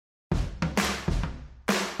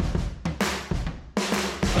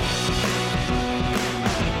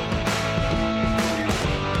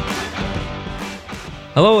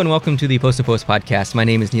Hello and welcome to the Post to Post podcast. My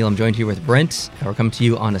name is Neil. I'm joined here with Brent. We're coming to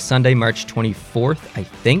you on a Sunday, March 24th, I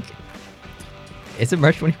think. Is it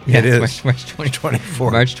March 24th? Yeah, it is. March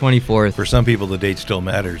 24th. March 24th. For some people, the date still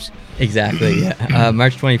matters. Exactly, yeah.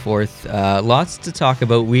 March 24th. Lots to talk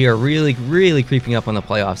about. We are really creeping up on the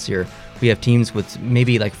playoffs here. We have teams with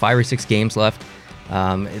maybe like 5 or 6 games left.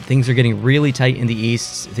 Things are getting really tight in the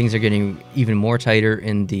East. Things are getting even more tighter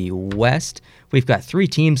in the West. We've got 3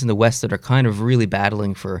 teams in the West that are kind of really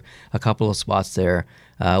battling for a couple of spots there.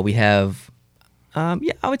 We have, I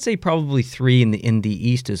would say probably 3 in the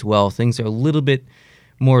East as well. Things are a little bit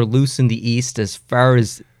more loose in the East as far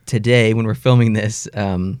as today when we're filming this.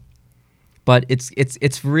 But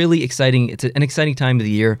it's really exciting. It's an exciting time of the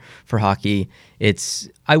year for hockey.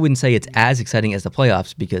 I wouldn't say it's as exciting as the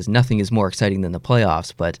playoffs because nothing is more exciting than the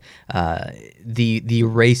playoffs. But the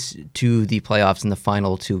race to the playoffs in the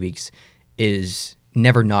final 2 weeks is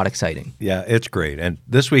never not exciting. Yeah, it's great. And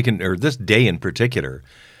this weekend, or this day in particular,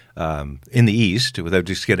 in the East, without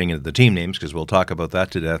just getting into the team names, because we'll talk about that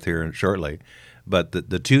to death here shortly, but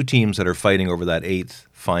the 2 teams that are fighting over that 8th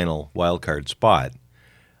final wildcard spot,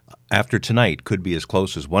 after tonight, could be as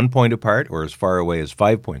close as 1 point apart or as far away as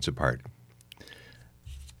 5 points apart.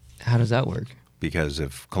 How does that work? Because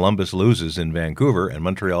if Columbus loses in Vancouver and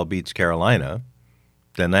Montreal beats Carolina,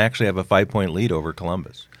 then they actually have a 5-point lead over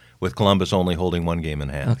Columbus, with Columbus only holding 1 game in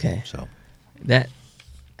hand. Okay. So that,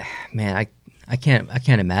 man, I can't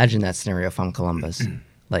imagine that scenario if I'm Columbus.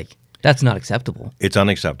 Like, that's not acceptable. It's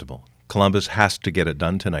unacceptable. Columbus has to get it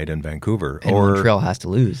done tonight in Vancouver. And Montreal has to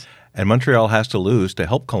lose. And Montreal has to lose to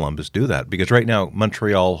help Columbus do that, because right now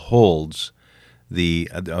Montreal holds they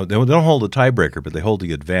don't hold the tiebreaker, but they hold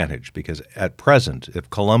the advantage, because at present, if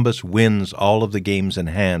Columbus wins all of the games in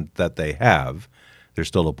hand that they have, they're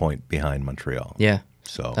still a point behind Montreal. Yeah.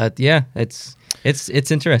 So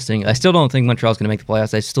it's interesting. I still don't think Montreal's going to make the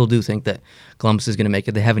playoffs. I still do think that Columbus is going to make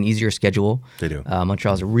it. They have an easier schedule. They do.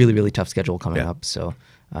 Montreal has a really tough schedule coming up, so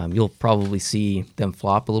you'll probably see them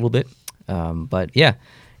flop a little bit. But yeah.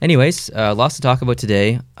 Anyways, lots to talk about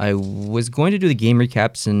today. I was going to do the game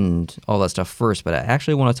recaps and all that stuff first, but I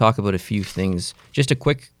actually want to talk about a few things. Just a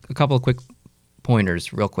couple of quick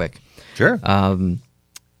pointers, real quick. Sure.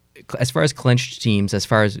 As far as clinched teams, as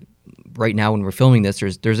far as right now when we're filming this,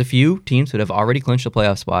 there's a few teams that have already clinched a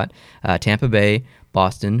playoff spot. Tampa Bay,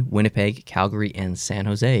 Boston, Winnipeg, Calgary, and San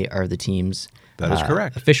Jose are the teams that is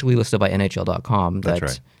correct. Officially listed by NHL.com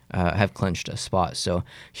that have clinched a spot. So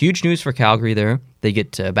huge news for Calgary there. They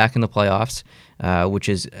get back in the playoffs, which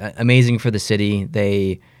is amazing for the city.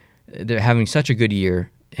 They're having such a good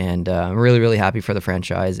year, and I'm really happy for the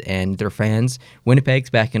franchise and their fans.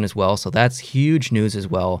 Winnipeg's back in as well, so that's huge news as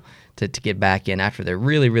well to get back in after their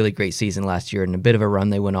really great season last year and a bit of a run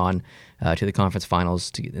they went on to the conference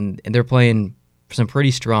finals. And they're playing some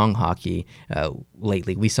pretty strong hockey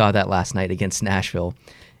lately. We saw that last night against Nashville.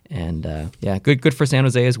 And good for San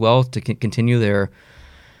Jose as well to continue their.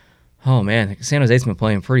 Oh man, San Jose's been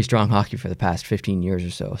playing pretty strong hockey for the past 15 years or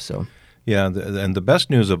so. So yeah, and the best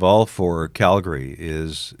news of all for Calgary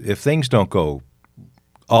is if things don't go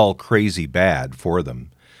all crazy bad for them,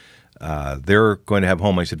 they're going to have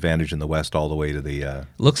home ice advantage in the West all the way to the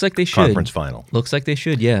looks like they should conference final. Looks like they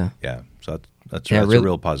should, yeah. Yeah, so that's a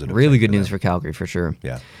real positive. Really good news for Calgary for sure.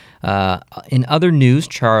 Yeah. In other news,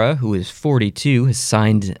 Chara, who is 42, has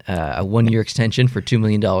signed a 1-year extension for $2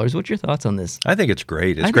 million. What's your thoughts on this? I think it's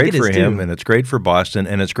great. It's great for him, and it's great for Boston,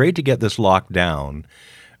 and it's great to get this locked down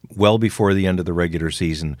well before the end of the regular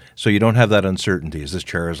season, so you don't have that uncertainty. Is this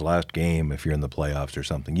Chara's last game if you're in the playoffs or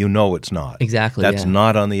something? You know it's not. Exactly. That's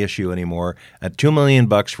not on the issue anymore. At $2 million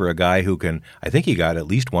for a guy who can, I think he got at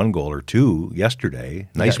least 1 goal or 2 yesterday.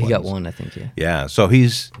 Nice ones. He got 1, I think. Yeah. Yeah. So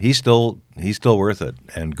he's still worth it,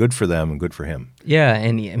 and good for them and good for him. Yeah,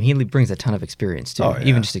 and he brings a ton of experience too. Oh, yeah.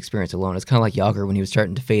 Even just experience alone. It's kind of like Jágr when he was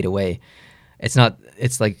starting to fade away. It's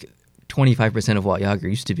like 25% of what Jágr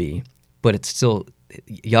used to be, but it's still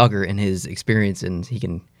Jágr and his experience, and he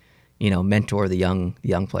can, mentor the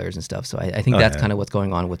young players and stuff. So I think that's kind of what's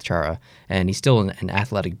going on with Chara, and he's still an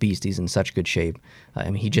athletic beast. He's in such good shape.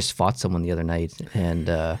 He just fought someone the other night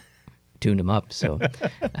and tuned him up. So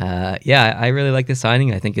I really like this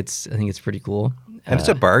signing. I think it's pretty cool. And it's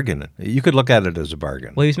a bargain. You could look at it as a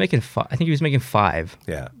bargain. Well, he was making I think he was making 5.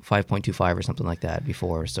 Yeah. 5.25 or something like that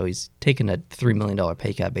before. So he's taken a $3 million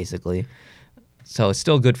pay cut basically. So it's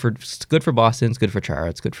still good for Boston. It's good for Chara.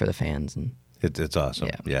 It's good for the fans, and it's awesome.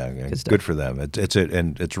 Yeah, good, good for them. And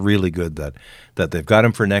it's really good that they've got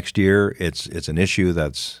him for next year. It's an issue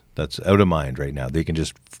that's out of mind right now. They can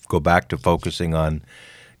just go back to focusing on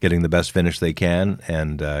getting the best finish they can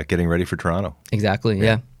and getting ready for Toronto. Exactly.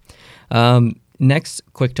 Yeah. Next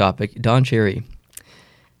quick topic, Don Cherry.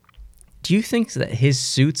 Do you think that his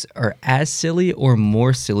suits are as silly or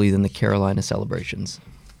more silly than the Carolina celebrations?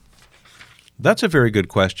 That's a very good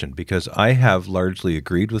question because I have largely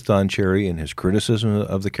agreed with Don Cherry in his criticism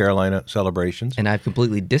of the Carolina celebrations. And I've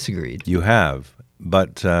completely disagreed. You have.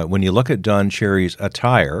 But when you look at Don Cherry's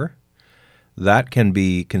attire, that can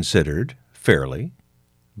be considered fairly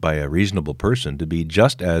by a reasonable person to be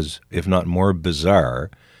just as, if not more bizarre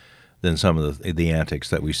than some of the antics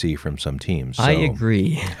that we see from some teams. So, I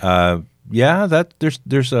agree. Yeah, that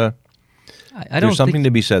there's something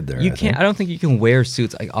to be said there. You can't. I don't think you can wear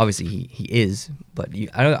suits. Like, obviously, he is, but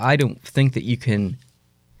I don't think that you can.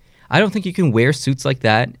 I don't think you can wear suits like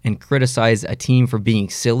that and criticize a team for being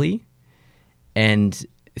silly, and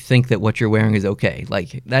think that what you're wearing is okay.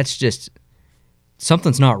 Like, that's just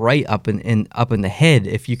something's not right up in the head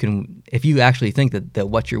if you actually think that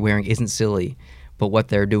what you're wearing isn't silly, but what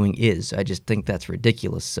they're doing is. I just think that's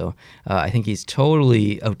ridiculous. So I think he's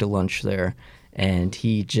totally out to lunch there, and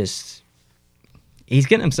he's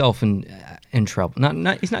getting himself in trouble.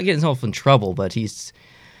 He's not getting himself in trouble, but he's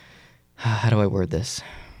how do I word this?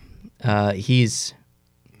 He's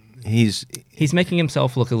making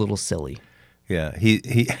himself look a little silly. Yeah,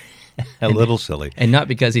 he a little silly, and not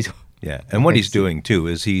because he's. Yeah, and what he's doing, too,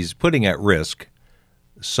 is he's putting at risk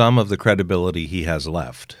some of the credibility he has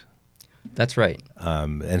left. That's right.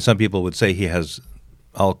 And some people would say he has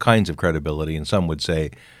all kinds of credibility, and some would say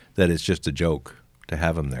that it's just a joke to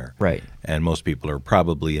have him there. Right. And most people are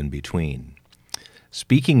probably in between.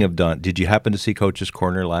 Speaking of Don, did you happen to see Coach's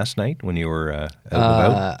Corner last night when you were out and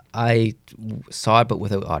about? I saw it, but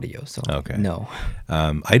without audio, so okay. No.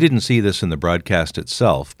 I didn't see this in the broadcast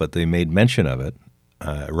itself, but they made mention of it.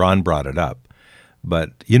 Ron brought it up.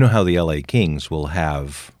 But you know how the LA Kings will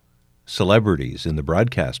have celebrities in the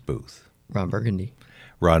broadcast booth? Ron Burgundy.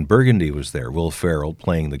 Ron Burgundy was there, Will Ferrell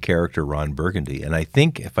playing the character Ron Burgundy. And I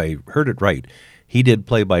think, if I heard it right, he did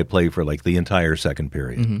play-by-play for like the entire second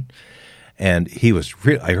period. Mm-hmm. And he was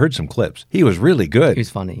I heard some clips. He was really good. He was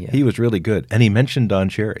funny, yeah. He was really good. And he mentioned Don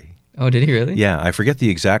Cherry. Oh, did he really? Yeah, I forget the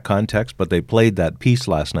exact context, but they played that piece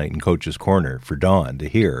last night in Coach's Corner for Don to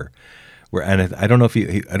hear. And I don't know if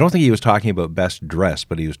I don't think he was talking about best dress,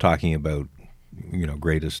 but he was talking about,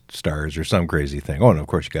 greatest stars or some crazy thing. Oh, and of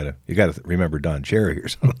course you got to remember Don Cherry or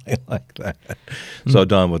something like that. So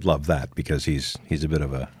Don would love that because he's a bit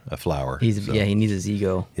of a flower. He needs his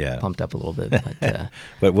ego pumped up a little bit. But,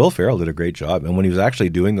 but Will Ferrell did a great job, and when he was actually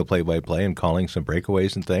doing the play-by-play and calling some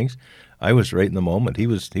breakaways and things, I was right in the moment. He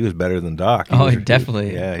was better than Doc.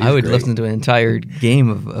 Definitely. I would listen to an entire game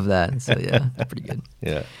of that. So yeah, that's pretty good.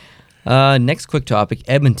 Yeah. Next quick topic: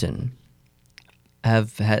 Edmonton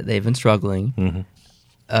they've been struggling.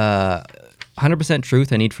 100%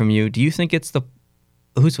 truth I need from you. Do you think it's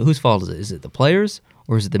whose fault is it? Is it the players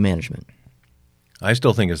or is it the management? I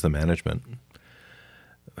still think it's the management.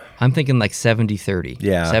 I'm thinking like 70-30.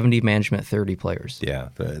 Yeah. 70 management, 30 players. Yeah.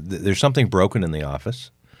 There's something broken in the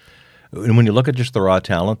office. And when you look at just the raw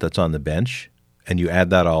talent that's on the bench and you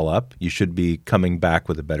add that all up, you should be coming back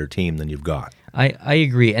with a better team than you've got. I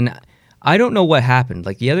agree. And I don't know what happened.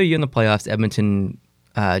 Like the other year in the playoffs, Edmonton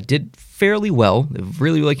did fairly well. They were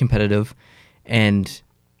really, really competitive. And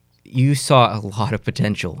you saw a lot of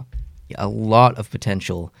potential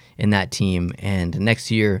in that team. And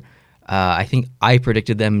next year, I think I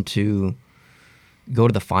predicted them to go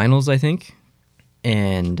to the finals, I think.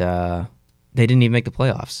 And they didn't even make the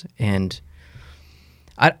playoffs. And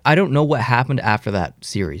I don't know what happened after that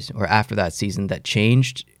series or after that season that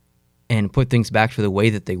changed and put things back to the way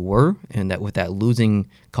that they were, and that with that losing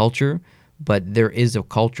culture. But there is a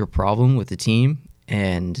culture problem with the team,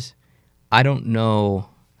 and I don't know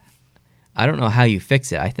how you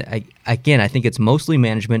fix it. I think it's mostly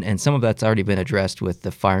management, and some of that's already been addressed with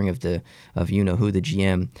the firing of the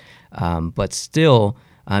GM. But still,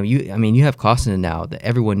 you have Koskinen now that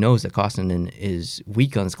everyone knows that Koskinen is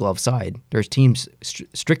weak on his glove side. There's teams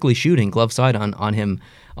strictly shooting glove side on him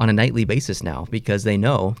on a nightly basis now because they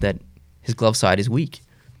know that his glove side is weak.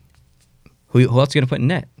 Who else are you going to put in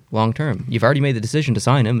net long term? You've already made the decision to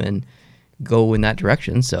sign him and go in that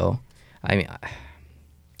direction. So, I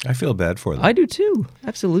feel bad for them. I do too.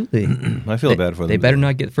 Absolutely. I feel bad for them. They better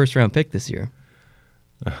not get the first round pick this year.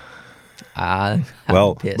 Well,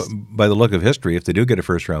 by the look of history, if they do get a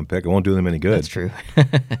first round pick, it won't do them any good. That's true.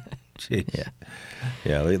 Jeez.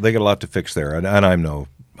 Yeah, they got a lot to fix there, and I'm no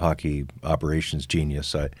hockey operations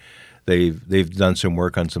genius. they've done some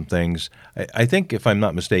work on some things. I think, if I'm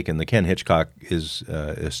not mistaken, the Ken Hitchcock is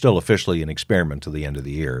still officially an experiment to the end of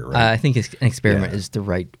the year, right? I think an experiment is the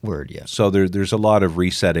right word, yeah. So there's a lot of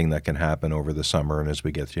resetting that can happen over the summer and as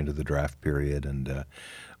we get into the draft period, and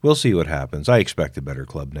we'll see what happens. I expect a better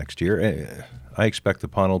club next year. I expect the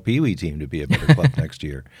Pownell Pee Wee team to be a better club next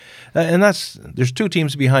year. And there's 2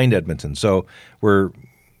 teams behind Edmonton, so we're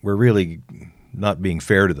really not being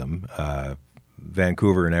fair to them.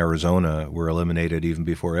 Vancouver and Arizona were eliminated even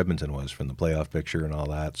before Edmonton was from the playoff picture and all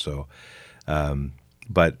that. So,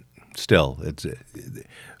 but still, it's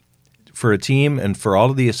for a team and for all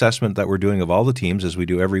of the assessment that we're doing of all the teams, as we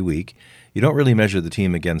do every week, you don't really measure the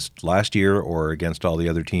team against last year or against all the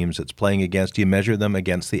other teams it's playing against. You measure them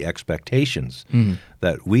against the expectations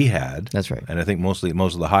that we had. That's right. And I think most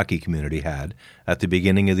of the hockey community had at the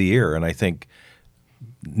beginning of the year. And I think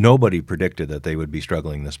nobody predicted that they would be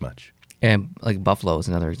struggling this much. And like Buffalo is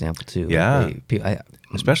another example too. Yeah,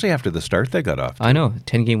 especially after the start they got off to. I know,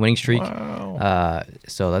 10-game winning streak. Wow.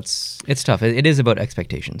 So it's tough. It is about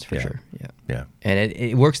expectations for sure. Yeah. And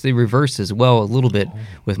it works the reverse as well a little bit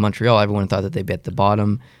with Montreal. Everyone thought that they'd be at the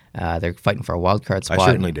bottom. They're fighting for a wild card spot. I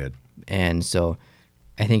certainly did. And so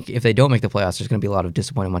I think if they don't make the playoffs, there's going to be a lot of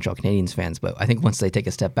disappointed Montreal Canadiens fans. But I think once they take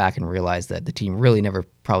a step back and realize that the team really never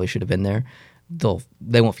probably should have been there,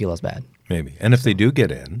 they won't feel as bad. Maybe. And if they do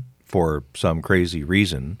get in for some crazy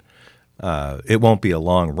reason, it won't be a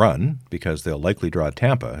long run because they'll likely draw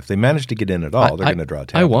Tampa. If they manage to get in at all, they're going to draw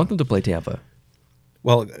Tampa. I want them to play Tampa.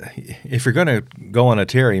 Well, if you're going to go on a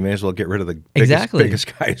tear, you may as well get rid of the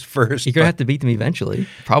biggest guys first. You're going to have to beat them eventually,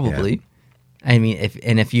 probably. Yeah. I mean,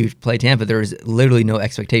 if you play Tampa, there's literally no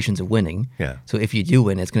expectations of winning. Yeah. So if you do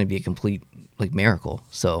win, it's going to be a complete miracle.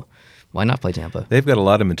 So why not play Tampa? They've got a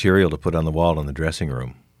lot of material to put on the wall in the dressing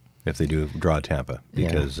room if they do draw Tampa,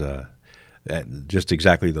 because just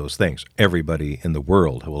exactly those things. Everybody in the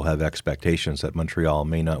world will have expectations that Montreal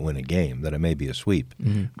may not win a game, that it may be a sweep.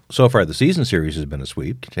 Mm-hmm. So far, the season series has been a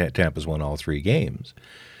sweep. Tampa's won all 3 games.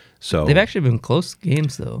 So they've actually been close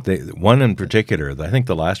games, though. One in particular, I think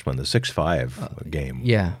the last one, the 6-5 game,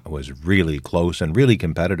 was really close and really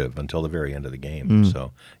competitive until the very end of the game.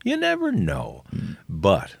 So you never know.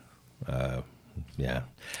 But, I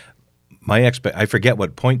forget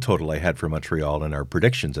what point total I had for Montreal in our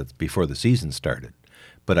predictions before the season started,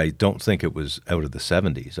 but I don't think it was out of the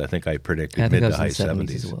 70s. I think I predicted mid to high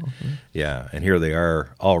 70s. As well. Yeah, and here they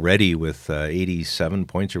are already with 87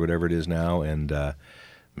 points or whatever it is now, and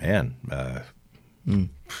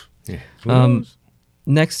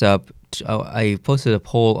next up, I posted a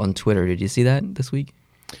poll on Twitter. Did you see that this week?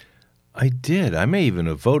 I did. I may even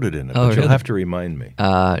have voted in it, but you'll have to remind me.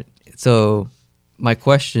 So my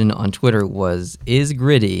question on Twitter was, is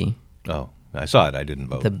Gritty... Oh, I saw it. I didn't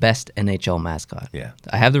vote. ...the best NHL mascot? Yeah.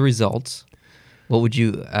 I have the results. What would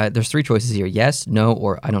you... there's 3 choices here. Yes, no,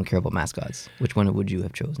 or I don't care about mascots. Which one would you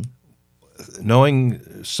have chosen?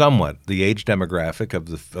 Knowing somewhat the age demographic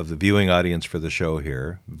of the viewing audience for the show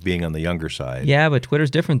here, being on the younger side. Yeah, but Twitter's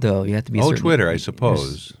different, though. You have to be certain. Twitter, I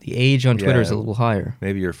suppose. The age on Twitter is a little higher.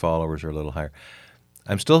 Maybe your followers are a little higher.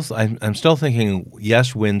 I'm still thinking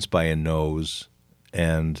yes wins by a nose,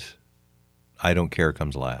 and I don't care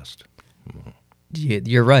comes last.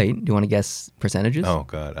 You're right. Do you want to guess percentages? Oh,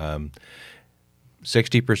 God.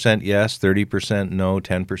 60% yes, 30% no,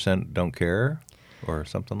 10% don't care, or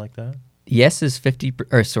something like that? Yes is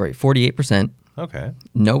 48%. Okay.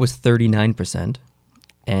 No is 39%.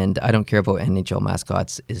 And I don't care about NHL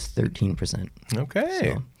mascots is 13%.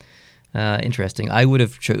 Okay. So, interesting. I would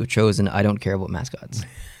have chosen I don't care about mascots.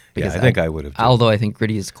 Because I think I would have too. Although I think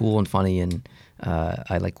Gritty is cool and funny, and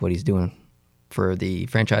I like what he's doing for the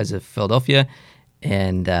franchise of Philadelphia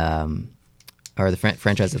and or the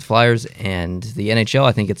franchise of the Flyers and the NHL.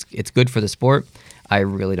 I think it's good for the sport. I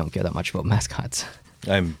really don't care that much about mascots.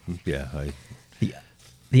 The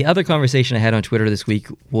other conversation I had on Twitter this week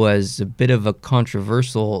was a bit of a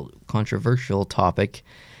controversial topic,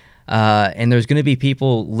 and there's going to be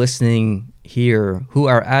people listening here who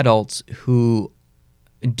are adults who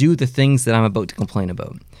do the things that I'm about to complain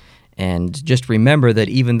about. And just remember that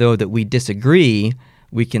even though that we disagree,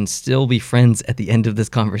 we can still be friends at the end of this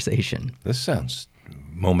conversation. This sounds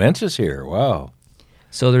momentous here. Wow.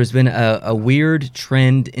 So there's been a weird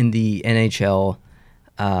trend in the NHL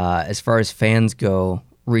as far as fans go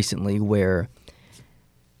recently where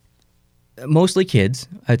mostly kids,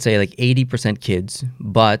 I'd say like 80% kids,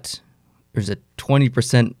 but there's a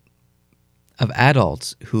 20% of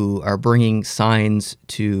adults who are bringing signs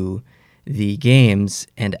to the games,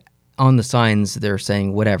 and on the signs they're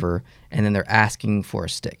saying whatever, and then they're asking for a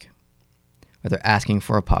stick. or they're asking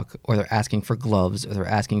for a puck, or they're asking for gloves, or they're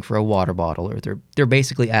asking for a water bottle, or they're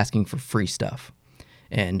basically asking for free stuff.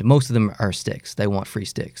 And most of them are sticks. They want free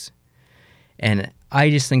sticks. And I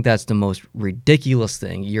just think that's the most ridiculous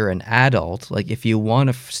thing. You're an adult. Like, if you want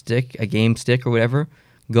a game stick or whatever,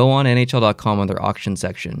 go on NHL.com on their auction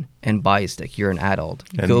section and buy a stick. You're an adult.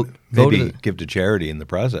 And maybe give to charity in the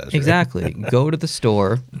process. Right? Exactly. Go to the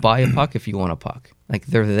store, buy a puck if you want a puck. Like,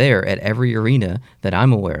 they're there at every arena that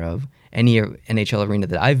I'm aware of. Any NHL arena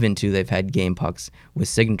that I've been to, they've had game pucks with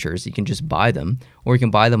signatures. You can just buy them, or you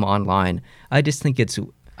can buy them online. I think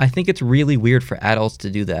it's really weird for adults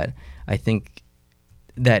to do that. I think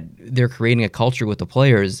that they're creating a culture with the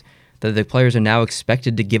players that the players are now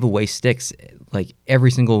expected to give away sticks like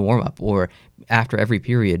every single warm-up, or after every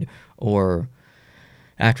period, or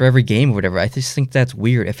after every game or whatever. I just think that's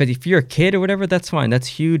weird. If you're a kid or whatever, that's fine. That's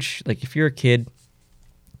huge. Like, if you're a kid,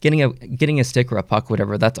 getting a stick or a puck,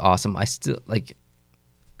 whatever, that's awesome. I still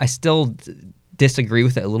disagree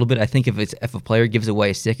with it a little bit. I think if a player gives away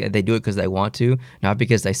a stick, they do it because they want to, not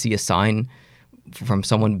because they see a sign from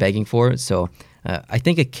someone begging for it. So I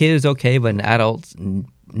think a kid is okay, but an adult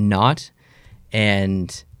not.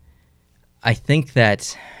 And I think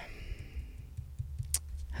that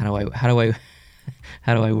how do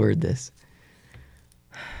I word this?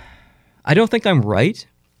 I don't think I'm right.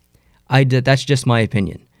 That's just my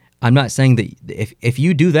opinion. I'm not saying that if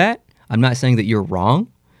you do that, I'm not saying that you're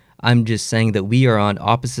wrong. I'm just saying that we are on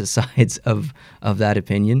opposite sides of that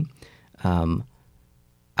opinion.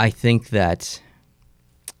 I think that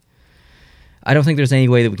I don't think there's any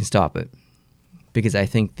way that we can stop it, because I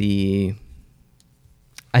think the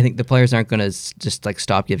players aren't going to just like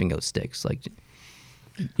stop giving out sticks. Like,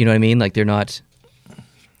 you know what I mean? Like, they're not.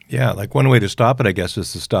 Yeah, like one way to stop it, I guess,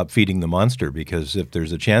 is to stop feeding the monster, because if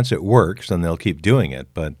there's a chance it works, then they'll keep doing it.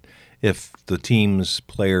 But if the team's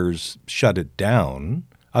players shut it down,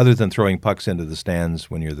 other than throwing pucks into the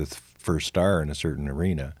stands when you're the first star in a certain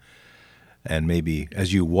arena, and maybe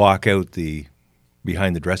as you walk out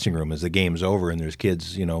behind the dressing room as the game's over and there's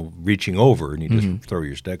kids, reaching over and you just throw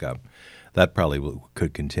your stick up, that probably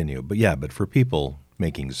could continue. But for people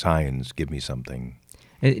making signs, give me something.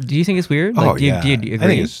 Do you think it's weird? Do you agree? I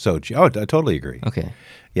think it's so cheap. I totally agree. Okay.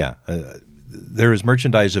 Yeah. There is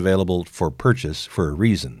merchandise available for purchase for a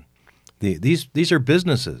reason. These are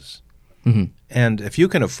businesses. Mm-hmm. And if you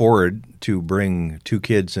can afford to bring two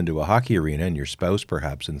kids into a hockey arena and your spouse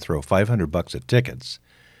perhaps and throw $500 at tickets,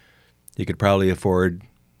 you could probably afford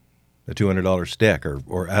a $200 stick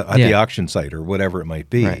or at the auction site or whatever it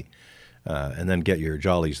might be, right. And then get your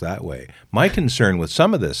jollies that way. My concern with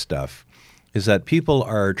some of this stuff is that people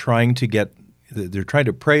are trying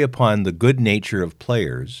to prey upon the good nature of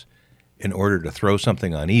players in order to throw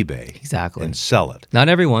something on eBay and sell it. Not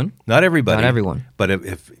everyone. Not everybody. Not everyone. But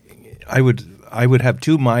if I would have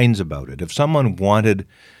two minds about it. If someone wanted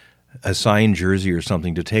a signed jersey or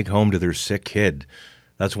something to take home to their sick kid,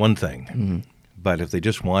 that's one thing. Mm-hmm. But if they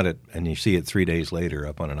just want it and you see it 3 days later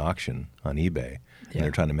up on an auction on eBay and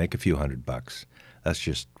they're trying to make a few $100, that's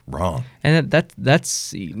just wrong. And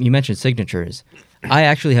that's you mentioned signatures. I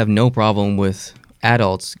actually have no problem with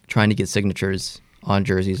adults trying to get signatures on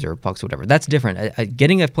jerseys or pucks or whatever. That's different.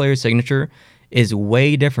 Getting a player's signature is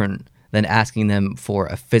way different than asking them for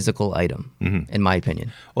a physical item, in my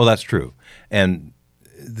opinion. Well, that's true. And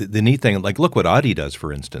the neat thing, like, look what Audi does,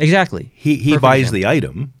 for instance. Exactly. He buys the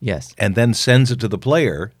item, yes, and then sends it to the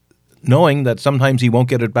player, knowing that sometimes he won't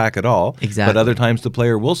get it back at all. Exactly. But other times the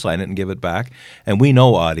player will sign it and give it back. And we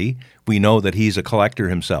know Audi. We know that he's a collector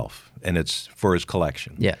himself, and it's for his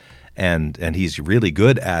collection. Yeah. And he's really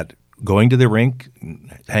good at going to the rink,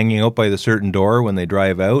 hanging out by the certain door when they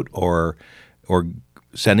drive out, or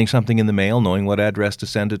sending something in the mail, knowing what address to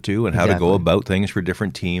send it to and how to go about things for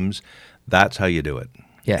different teams. That's how you do it.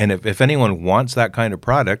 Yeah. And if anyone wants that kind of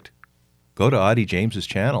product, go to Audie James's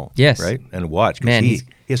channel, yes, right, and watch. Man, he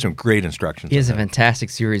has some great instructions. He has a fantastic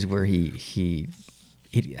series where he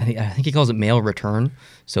I think he calls it mail return.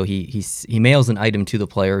 So he mails an item to the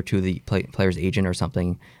player, to the player's agent or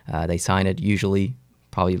something. They sign it usually,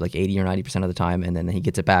 probably like 80 or 90% of the time, and then he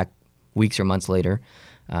gets it back weeks or months later.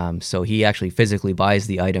 So he actually physically buys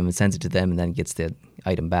the item and sends it to them and then gets the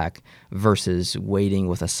item back, versus waiting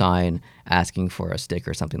with a sign asking for a stick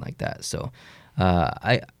or something like that. So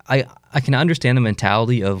I can understand the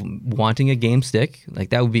mentality of wanting a game stick. Like,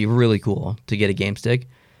 that would be really cool to get a game stick,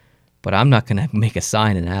 but I'm not going to make a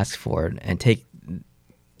sign and ask for it and take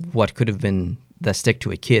what could have been the stick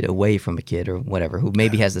to a kid away from a kid or whatever who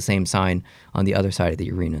maybe has the same sign on the other side of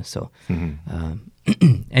the arena. So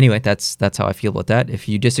anyway, that's how I feel about that. If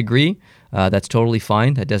you disagree, that's totally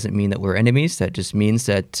fine. That doesn't mean that we're enemies. That just means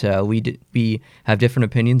that we have different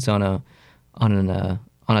opinions on a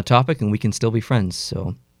topic, and we can still be friends.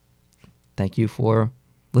 So thank you for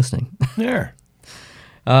listening. There.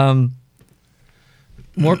 More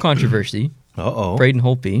controversy. Braden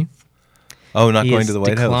Holtby. Not going to the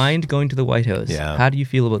White House. Declined going to the White House. Yeah. How do you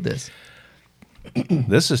feel about this?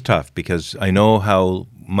 This is tough because I know how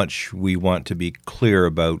much we want to be clear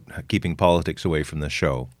about keeping politics away from the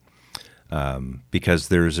show. Because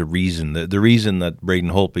there's a reason. The reason that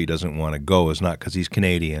Braden Holtby doesn't want to go is not because he's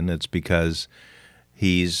Canadian. It's because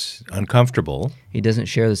he's uncomfortable. He doesn't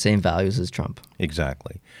share the same values as Trump.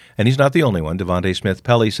 Exactly. And he's not the only one. Devontae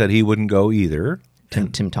Smith-Pelly said he wouldn't go either.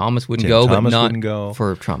 Tim Thomas wouldn't go, but not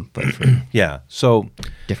for Trump, but for so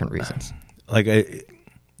different reasons.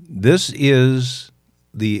 This is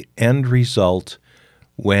the end result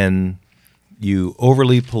when you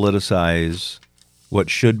overly politicize what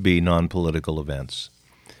should be non-political events.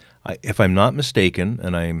 If I'm not mistaken,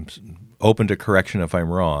 and I'm open to correction if I'm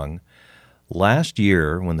wrong, last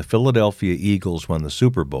year when the Philadelphia Eagles won the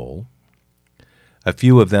Super Bowl, a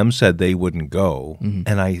few of them said they wouldn't go. Mm-hmm.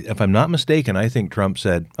 And if I'm not mistaken, I think Trump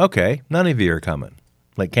said, okay, none of you are coming.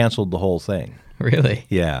 Like canceled the whole thing. Really?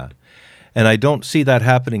 Yeah. And I don't see that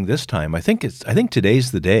happening this time. I think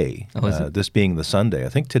today's the day, this being the Sunday. I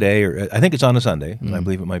think it's on a Sunday, and I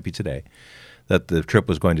believe it might be today, that the trip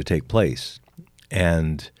was going to take place.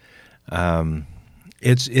 And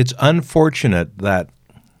it's unfortunate that,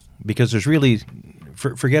 because there's really,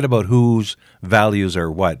 forget about whose values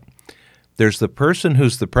are what. There's the person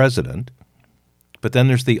who's the president, but then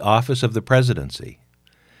there's the office of the presidency.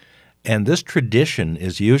 And this tradition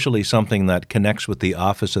is usually something that connects with the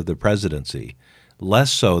office of the presidency,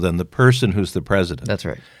 less so than the person who's the president. That's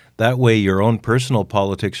right. That way your own personal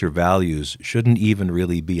politics or values shouldn't even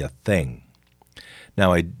really be a thing.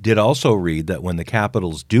 Now, I did also read that when the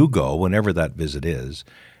Capitals do go, whenever that visit is,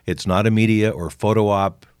 it's not a media or photo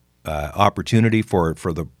op opportunity for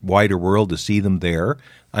the wider world to see them there.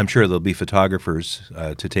 I'm sure there'll be photographers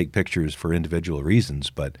to take pictures for individual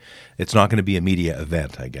reasons, but it's not going to be a media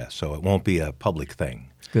event, I guess. So it won't be a public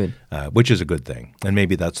thing. Good. Which is a good thing. And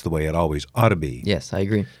maybe that's the way it always ought to be. Yes, I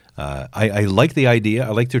agree. I like the idea.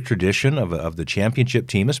 I like the tradition of the championship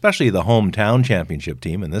team, especially the hometown championship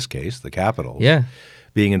team, in this case, the Capitals,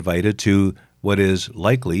 being invited to what is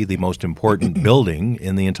likely the most important building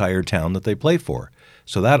in the entire town that they play for.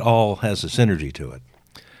 So that all has a synergy to it.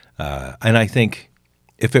 And I think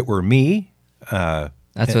if it were me... that's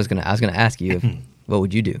what I was going to ask you. What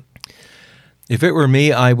would you do? If it were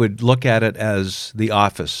me, I would look at it as the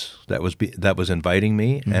office that was inviting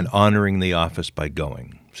me and honoring the office by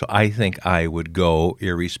going. So I think I would go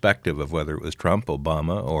irrespective of whether it was Trump,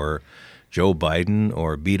 Obama, or Joe Biden,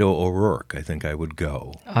 or Beto O'Rourke. I think I would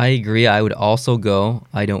go. I agree. I would also go.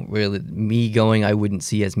 Me going, I wouldn't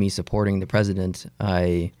see as me supporting the president.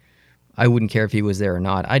 I wouldn't care if he was there or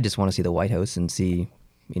not. I just want to see the White House and see,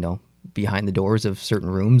 behind the doors of certain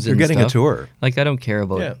rooms. You're getting stuff. A tour. I don't care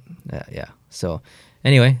about it. So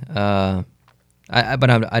anyway, but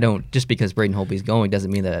I don't, just because Braden Holtby's going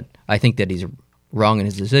doesn't mean that I think that he's wrong in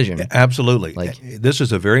his decision. Absolutely. This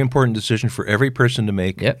is a very important decision for every person to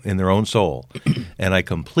make in their own soul. And I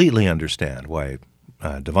completely understand why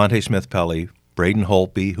Devontae Smith-Pelly, Braden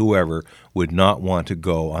Holtby, whoever, would not want to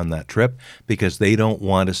go on that trip, because they don't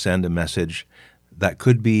want to send a message that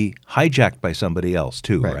could be hijacked by somebody else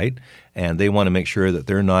too, right? And they want to make sure that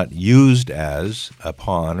they're not used as a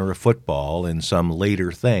pawn or a football in some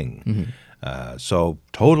later thing. So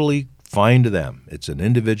totally fine to them. It's an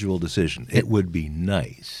individual decision. It would be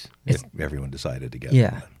nice if everyone decided to get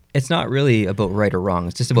it. It's not really about right or wrong.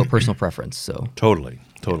 It's just about personal preference. So Totally.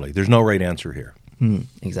 There's no right answer here.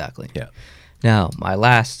 Exactly. Yeah. Now, my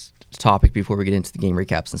last topic before we get into the game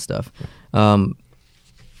recaps and stuff.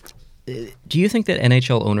 Do you think that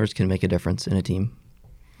NHL owners can make a difference in a team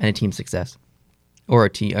and a team's success, or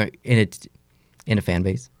in a fan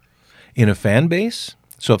base? In a fan base?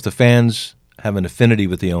 So if the fans have an affinity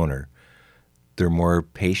with the owner, they're more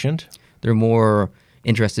patient? They're more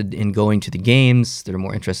interested in going to the games. They're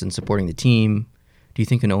more interested in supporting the team. Do you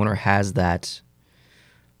think an owner has that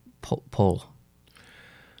pull?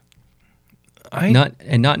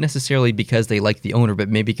 Not necessarily because they like the owner, but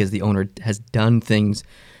maybe because the owner has done things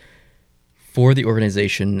for the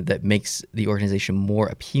organization that makes the organization more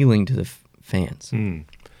appealing to the fans.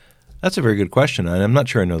 That's a very good question, and I'm not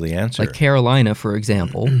sure I know the answer. Like Carolina, for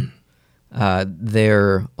example,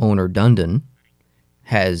 their owner Dundon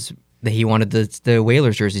has that he wanted the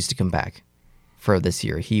Whalers jerseys to come back for this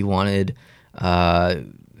year. He wanted a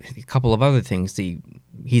couple of other things.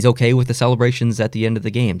 He's okay with the celebrations at the end of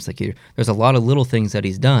the games. Like there's a lot of little things that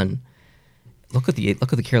he's done. Look at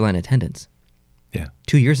the Carolina attendance. Yeah.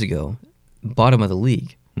 2 years ago, bottom of the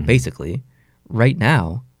league, basically. Right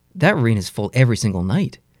now, that arena is full every single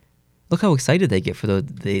night. Look how excited they get for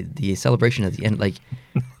the celebration at the end. Like,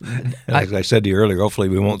 as I said to you earlier, hopefully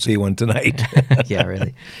we won't see one tonight. Yeah,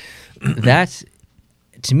 really. That,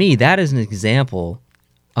 to me, that is an example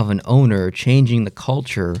of an owner changing the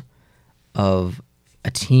culture of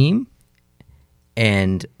a team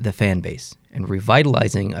and the fan base and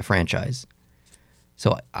revitalizing a franchise.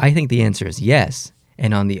 So I think the answer is yes.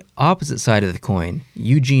 And on the opposite side of the coin,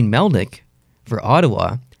 Eugene Melnyk for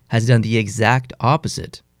Ottawa has done the exact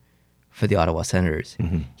opposite for the Ottawa Senators.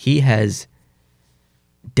 He has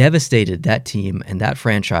devastated that team and that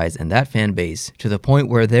franchise and that fan base to the point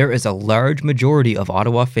where there is a large majority of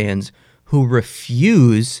Ottawa fans who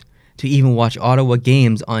refuse to even watch Ottawa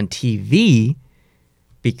games on TV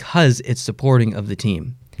because it's supporting of the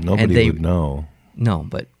team. Nobody would know. No,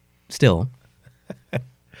 but still.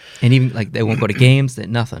 And even like they won't go to games,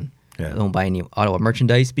 nothing. Yeah. They won't buy any Ottawa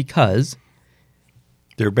merchandise because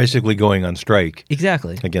they're basically going on strike.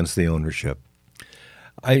 Exactly. Against the ownership.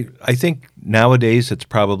 I think nowadays it's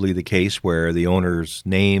probably the case where the owner's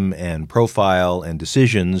name and profile and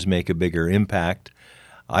decisions make a bigger impact.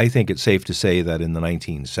 I think it's safe to say that in the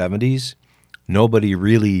 1970s, nobody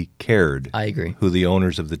really cared. I agree. Who the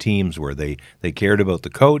owners of the teams were. They cared about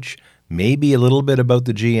the coach, maybe a little bit about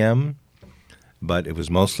the GM, but it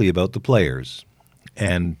was mostly about the players.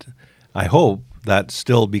 And I hope that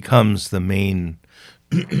still becomes the main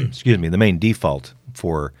the main default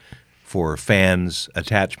for fans'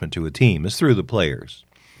 attachment to a team is through the players.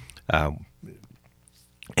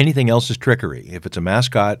 Anything else is trickery. If it's a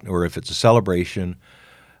mascot or if it's a celebration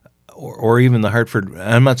or even the Hartford,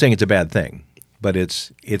 I'm not saying it's a bad thing, but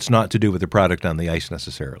it's not to do with the product on the ice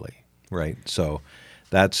necessarily, right? So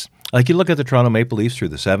that's like you look at the Toronto Maple Leafs through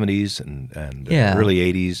the 70s and early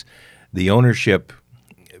 80s, the ownership,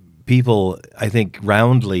 people, I think,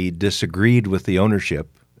 roundly disagreed with the ownership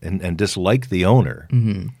and disliked the owner,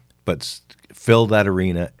 but filled that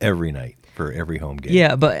arena every night for every home game.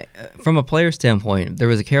 Yeah, but from a player standpoint, there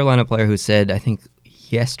was a Carolina player who said, I think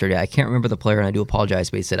yesterday, I can't remember the player and I do apologize,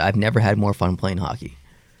 but he said, I've never had more fun playing hockey.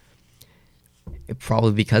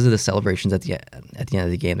 Probably because of the celebrations at the end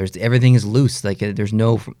of the game. Everything is loose. Like there's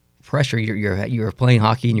no pressure. You're playing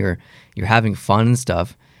hockey and you're having fun and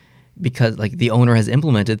stuff because like the owner has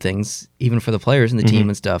implemented things even for the players and the team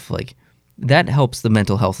and stuff. Like that helps the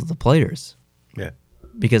mental health of the players. Yeah,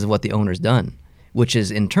 because of what the owner's done, which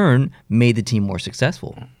has in turn made the team more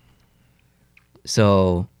successful.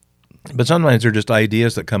 So. But sometimes they're just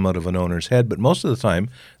ideas that come out of an owner's head, but most of the time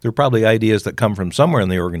they're probably ideas that come from somewhere in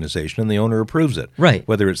the organization and the owner approves it. Right.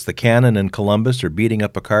 Whether it's the cannon in Columbus or beating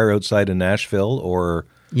up a car outside in Nashville or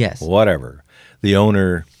whatever. The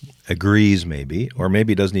owner agrees maybe, or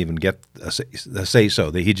maybe doesn't even get a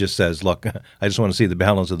say-so. He just says, look, I just want to see the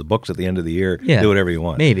balance of the books at the end of the year. Do whatever you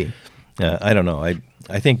want. Maybe. I don't know.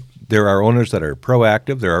 I think there are owners that are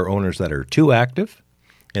proactive. There are owners that are too active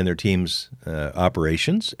in their team's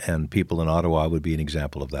operations, and people in Ottawa would be an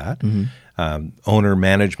example of that. Owner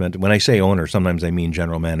management, when I say owner, sometimes I mean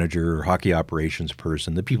general manager or hockey operations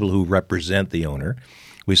person, the people who represent the owner.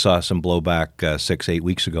 We saw some blowback 6-8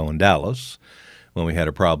 weeks ago in Dallas when we had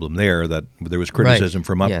a problem there that there was criticism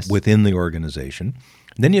from up within the organization.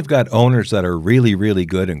 And then you've got owners that are really, really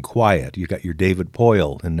good and quiet. You've got your David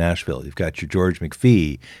Poyle in Nashville. You've got your George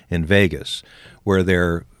McPhee in Vegas, where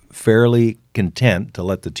they're fairly content to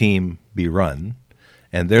let the team be run,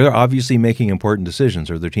 and they're obviously making important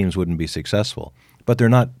decisions or their teams wouldn't be successful. But they're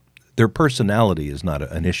not. Their personality is not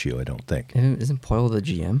an issue, I don't think. Isn't Poyle the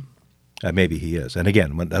GM? Maybe he is. And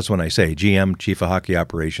again, that's when I say GM, Chief of Hockey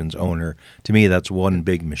Operations, owner, to me that's one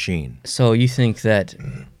big machine. So you think that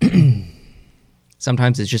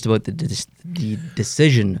sometimes it's just about the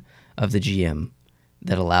decision of the GM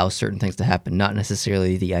that allows certain things to happen, not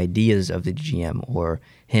necessarily the ideas of the GM or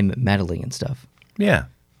him meddling and stuff. Yeah.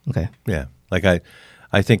 Okay. Yeah. Like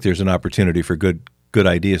I think there's an opportunity for good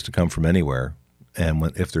ideas to come from anywhere, and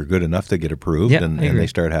if they're good enough, they get approved and they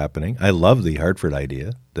start happening. I love the Hartford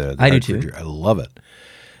idea. I do too. I love it.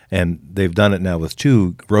 And they've done it now with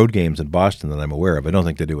 2 road games in Boston that I'm aware of. I don't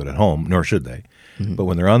think they do it at home, nor should they. But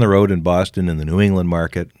when they're on the road in Boston, in the New England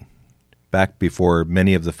market, back before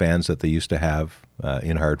many of the fans that they used to have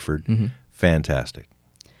in Hartford, fantastic.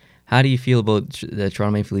 How do you feel about the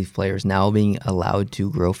Toronto Maple Leaf players now being allowed to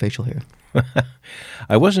grow facial hair?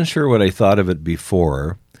 I wasn't sure what I thought of it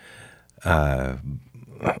before.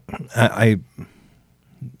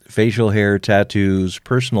 Facial hair, tattoos,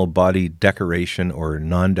 personal body decoration or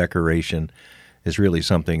non-decoration is really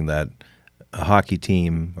something that a hockey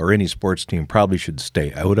team or any sports team probably should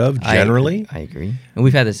stay out of generally. I agree. And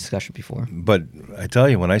we've had this discussion before. But I tell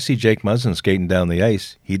you, when I see Jake Muzzin skating down the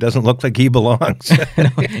ice, he doesn't look like he belongs. No,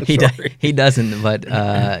 he doesn't,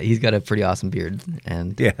 but he's got a pretty awesome beard,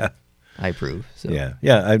 and I approve. So.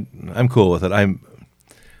 Yeah, I'm cool with it.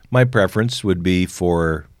 My preference would be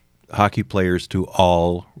for hockey players to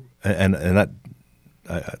all, and that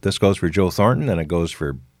this goes for Joe Thornton, and it goes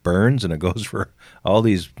for Burns, and it goes for all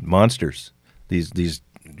these monsters, these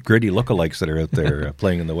gritty lookalikes that are out there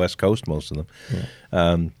playing in the West Coast, most of them.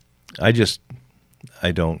 Yeah.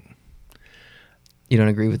 I don't. You don't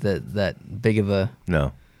agree with that big of a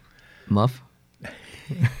muff?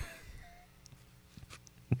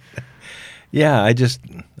 Yeah, I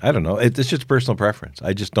don't know. It's just personal preference.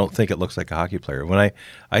 I just don't think it looks like a hockey player. When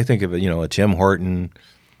I think of it, a Tim Horton,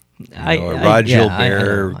 a Rod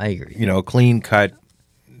Gilbert, I agree. Clean cut,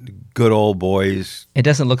 good old boys. It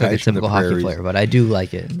doesn't look like a typical hockey player, but I do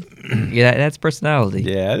like it. Yeah, that's personality.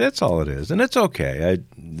 Yeah, that's all it is, and it's okay.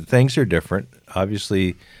 Things are different.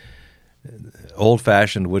 Obviously,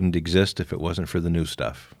 old-fashioned wouldn't exist if it wasn't for the new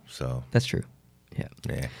stuff. So that's true. Yeah.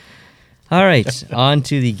 All right, on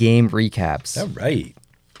to the game recaps. All right.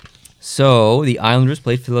 So the Islanders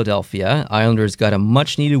played Philadelphia. Islanders got a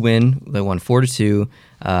much-needed win. They won 4-2.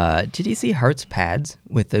 Did you see Hart's pads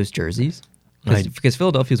with those jerseys? Because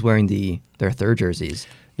Philadelphia's wearing their third jerseys.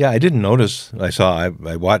 Yeah, I didn't notice. I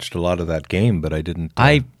watched a lot of that game, but I didn't.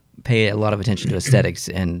 I pay a lot of attention to aesthetics,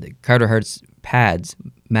 and Carter Hart's pads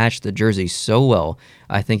matched the jersey so well.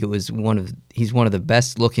 I think he's one of the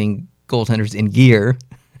best-looking goaltenders in gear.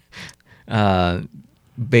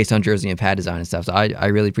 Based on jersey and pad design and stuff. So I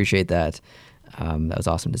really appreciate that. That was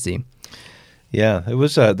awesome to see. Yeah, it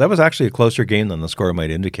was. That was actually a closer game than the score might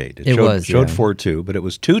indicate. It showed 4-2, but it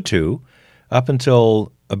was 2-2 up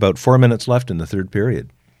until about 4 minutes left in the third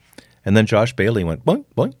period. And then Josh Bailey went boink,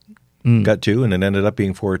 boink, got two, and it ended up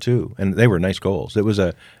being 4-2. And they were nice goals. It was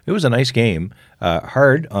a nice game.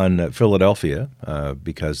 Hard on Philadelphia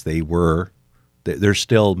because they're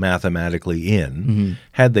still mathematically in. Mm-hmm.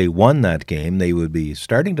 Had they won that game, they would be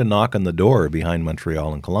starting to knock on the door behind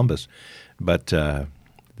Montreal and Columbus. But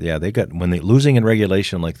they got losing in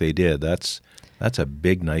regulation like they did. That's a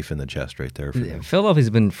big knife in the chest right there for them. Philadelphia's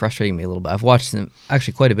been frustrating me a little bit. I've watched them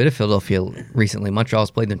actually quite a bit of Philadelphia recently. Montreal's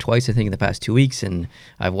played them twice, I think, in the past 2 weeks, and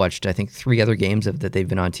I've watched, I think, 3 other games that they've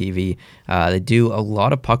been on TV. They do a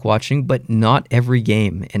lot of puck watching, but not every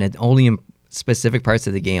game, and it only in specific parts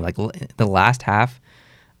of the game, like the last half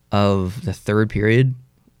of the third period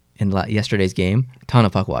in yesterday's game, a ton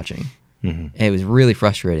of puck watching. Mm-hmm. And it was really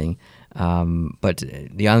frustrating. But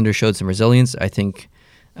the Islanders showed some resilience. I think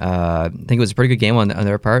it was a pretty good game on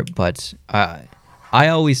their part. But I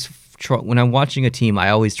always when I'm watching a team, I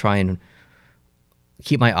always try and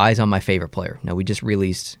keep my eyes on my favorite player. Now, we just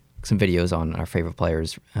released some videos on our favorite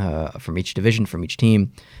players from each division, from each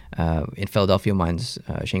team. In Philadelphia, mine's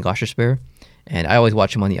Shane Gostisbehere, and I always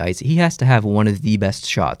watch him on the ice. He has to have one of the best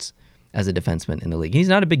shots as a defenseman in the league. He's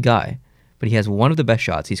not a big guy, but he has one of the best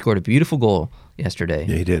shots. He scored a beautiful goal yesterday.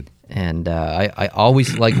 Yeah, he did. And I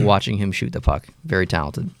always like watching him shoot the puck. Very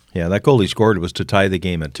talented. Yeah, that goal he scored was to tie the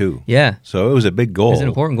game at 2. Yeah. So it was a big goal. It was an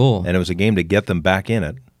important goal. And it was a game to get them back in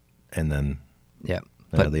it, and then... Yeah.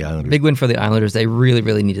 But the Islanders. Big win for the Islanders. They really,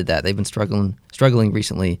 really needed that. They've been struggling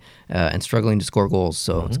recently, and struggling to score goals.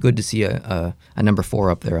 So It's good to see a number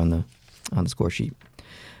 4 up there on the score sheet.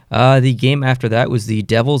 The game after that was the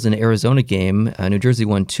Devils and Arizona game. New Jersey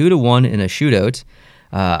won 2-1 in a shootout.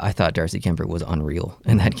 I thought Darcy Kemper was unreal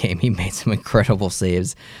in that game. He made some incredible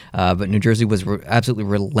saves, but New Jersey was absolutely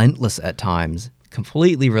relentless at times,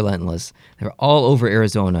 completely relentless. They were all over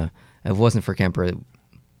Arizona. If it wasn't for Kemper,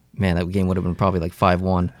 man, that game would have been probably like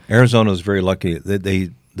 5-1. Arizona's very lucky. They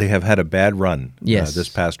have had a bad run this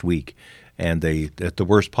past week, and they at the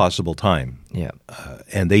worst possible time. Yeah,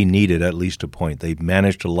 and they needed at least a point. They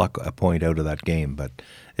managed to luck a point out of that game, but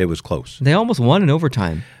it was close. They almost won in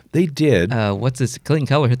overtime. They did. Clayton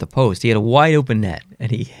Keller hit the post. He had a wide open net,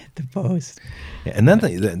 and he hit the post. Yeah, and then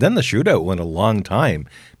the shootout went a long time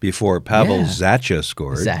before Pavel Zacha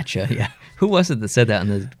scored. Zacha, yeah. Who was it that said that in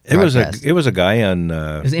the broadcast? It was a guy on...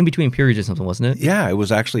 it was in between periods or something, wasn't it? Yeah, it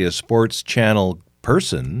was actually a sports channel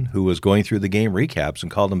person who was going through the game recaps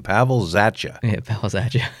and called him Pavel Zacha. Yeah, Pavel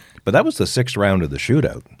Zacha. But that was the 6th round of the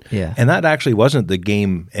shootout. Yeah. And that actually wasn't the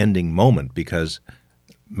game-ending moment because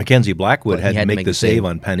Mackenzie Blackwood had to make the save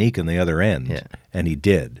on Panik on the other end, and he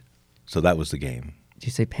did. So that was the game. Did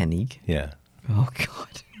you say Panik? Yeah. Oh,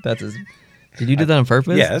 God. That's his. Did you do that on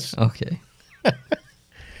purpose? Yes. Okay.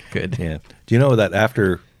 Good. Yeah. Do you know that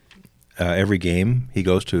after every game he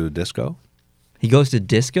goes to disco? He goes to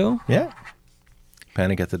disco? Yeah.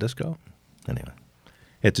 Panic at the Disco. Anyway,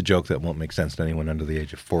 it's a joke that won't make sense to anyone under the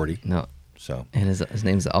age of 40. No. So. And his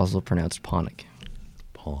name's also pronounced Ponic.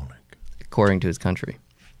 Ponic. According to his country.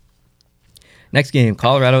 Next game,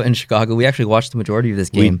 Colorado and Chicago. We actually watched the majority of this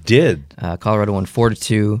game. We did. Colorado won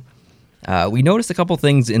 4-2. We noticed a couple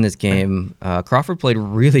things in this game. Crawford played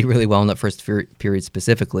really, really well in that first period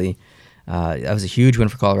specifically. That was a huge win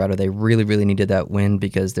for Colorado. They really, really needed that win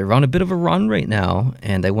because they're on a bit of a run right now,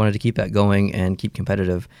 and they wanted to keep that going and keep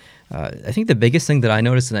competitive. I think the biggest thing that I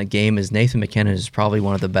noticed in that game is Nathan McKinnon is probably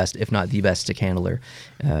one of the best, if not the best, stick handler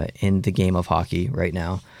in the game of hockey right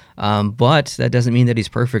now. But that doesn't mean that he's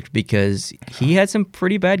perfect because he had some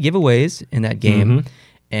pretty bad giveaways in that game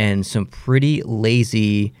and some pretty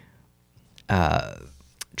lazy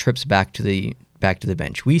trips back to the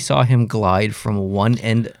bench. We saw him glide from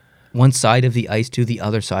one side of the ice to the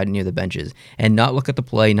other side near the benches and not look at the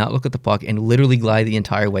play, not look at the puck, and literally glide the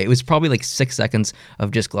entire way. It was probably like 6 seconds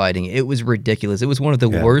of just gliding. It was ridiculous. It was one of the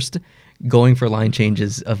worst going for line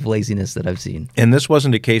changes of laziness that I've seen. And this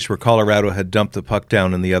wasn't a case where Colorado had dumped the puck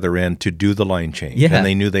down in the other end to do the line change, and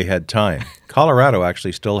they knew they had time. Colorado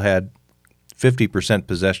actually still had 50%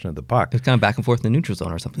 possession of the puck. It was kind of back and forth in the neutral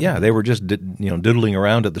zone or something. Yeah, they were just diddling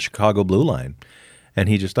around at the Chicago blue line. And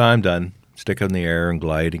he just, I'm done. Stick in the air and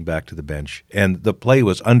gliding back to the bench. And the play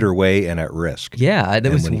was underway and at risk. Yeah,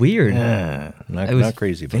 that was weird. Not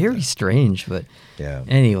crazy about very that. strange, but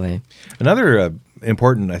anyway. Another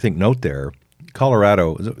important, I think, note there,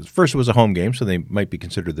 Colorado, first it was a home game, so they might be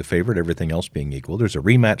considered the favorite, everything else being equal. There's a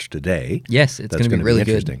rematch today. Yes, it's going to be really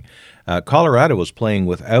interesting. Colorado was playing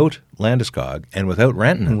without Landeskog and without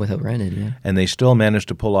Rantanen. And without Rantanen, yeah. And they still managed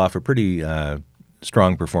to pull off a pretty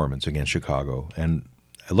strong performance against Chicago. And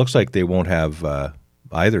it looks like they won't have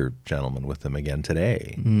either gentleman with them again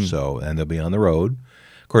today. And they'll be on the road.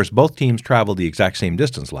 Of course, both teams traveled the exact same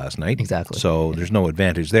distance last night. Exactly. So there's no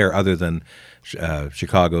advantage there other than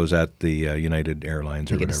Chicago's at the United Airlines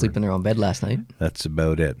or whatever. They get to sleep in their own bed last night. That's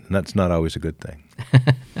about it. And that's not always a good thing.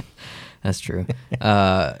 That's true.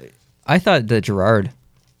 I thought that Girard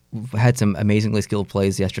had some amazingly skilled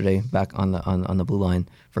plays yesterday back on the blue line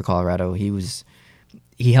for Colorado. He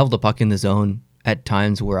held the puck in the zone at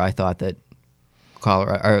times where I thought that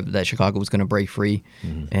that Chicago was going to break free,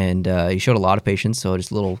 and he showed a lot of patience. So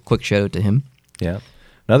just a little quick shout out to him. Yeah,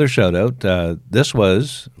 another shout out. This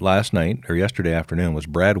was last night or yesterday afternoon was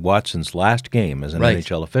Brad Watson's last game as an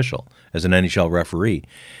NHL official, as an NHL referee.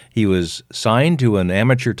 He was signed to an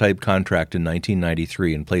amateur type contract in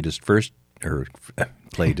 1993 and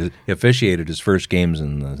officiated his first games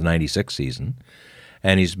in the '96 season,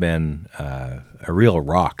 and he's been a real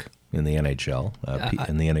rock in the NHL,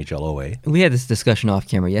 in the NHL OA. We had this discussion off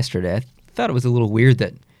camera yesterday. I thought it was a little weird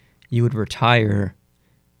that you would retire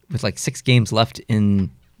with like 6 games left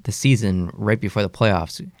in the season right before the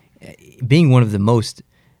playoffs. Being one of the most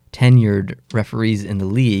tenured referees in the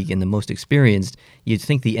league and the most experienced, you'd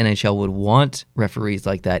think the NHL would want referees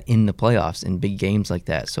like that in the playoffs in big games like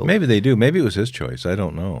that. So maybe they do. Maybe it was his choice. I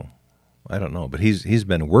don't know. But he's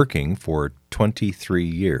been working for 23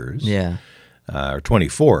 years. Yeah. Or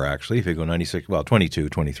 24, actually, if you go 96, 22,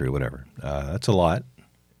 23, whatever. That's a lot.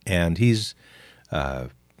 And he's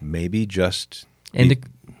maybe just... And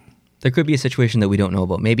there could be a situation that we don't know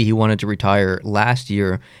about. Maybe he wanted to retire last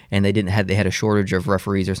year, and they had a shortage of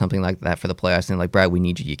referees or something like that for the playoffs. And like, Brad, we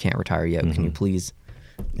need you. You can't retire yet. Can you please?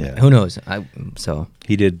 Yeah. Who knows?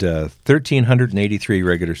 He did 1,383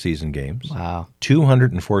 regular season games. Wow.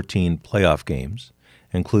 214 playoff games,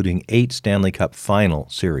 including 8 Stanley Cup final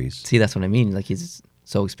series. See, that's what I mean. Like, he's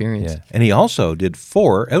so experienced. Yeah. And he also did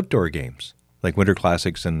 4 outdoor games, like Winter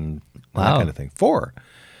Classics and that kind of thing. 4.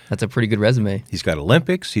 That's a pretty good resume. He's got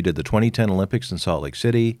Olympics. He did the 2010 Olympics in Salt Lake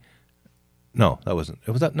City. No, that wasn't.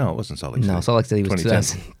 It wasn't Salt Lake City. No, Salt Lake City was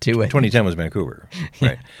 2002. 2010 was Vancouver,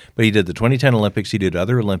 right? But he did the 2010 Olympics. He did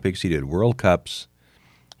other Olympics. He did World Cups.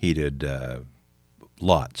 He did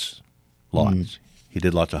lots. He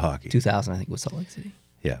did lots of hockey. 2000, I think, was Salt Lake City.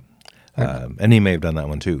 Yeah, and he may have done that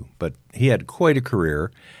one too. But he had quite a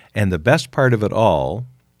career, and the best part of it all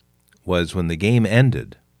was when the game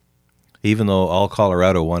ended. Even though all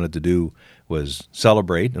Colorado wanted to do was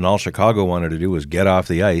celebrate, and all Chicago wanted to do was get off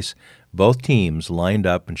the ice, both teams lined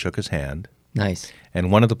up and shook his hand. Nice.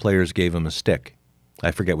 And one of the players gave him a stick.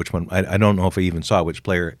 I forget which one. I don't know if I even saw which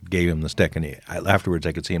player gave him the stick. And afterwards,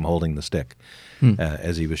 I could see him holding the stick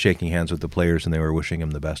as he was shaking hands with the players, and they were wishing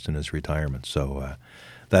him the best in his retirement. So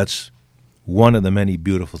that's one of the many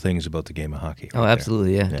beautiful things about the game of hockey. Oh,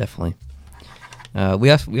 absolutely, yeah, definitely. We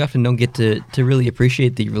often don't get to really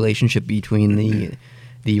appreciate the relationship between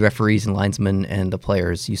the referees and linesmen and the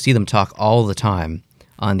players. You see them talk all the time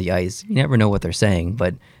on the ice. You never know what they're saying,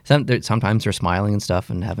 but sometimes they're smiling and stuff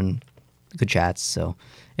and having good chats. So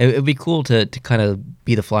it would be cool to kind of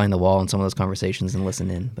be the fly on the wall in some of those conversations and listen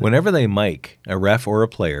in. But whenever they mic a ref or a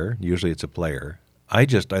player, usually it's a player, I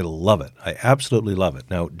love it. I absolutely love it.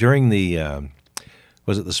 Now, during the,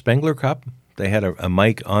 was it the Spengler Cup? They had a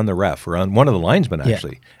mic on the ref, or on one of the linesmen,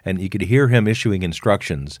 actually, and you could hear him issuing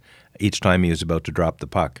instructions each time he was about to drop the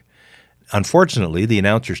puck. Unfortunately, the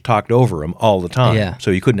announcers talked over him all the time,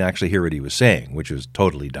 so you couldn't actually hear what he was saying, which was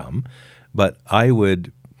totally dumb. But I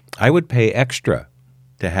would pay extra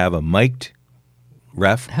to have a mic'd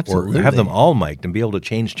ref or have them all mic'd and be able to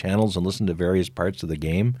change channels and listen to various parts of the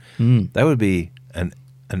game. That would be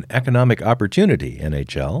an economic opportunity,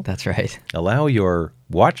 NHL. That's right. Allow your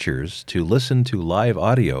watchers to listen to live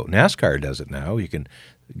audio. NASCAR does it now. You can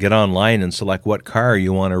get online and select what car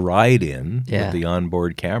you want to ride in with the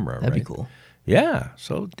onboard camera. That'd be cool. Yeah.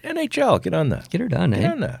 So NHL, get on that. Get her done,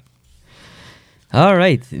 Get on that. All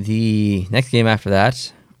right. The next game after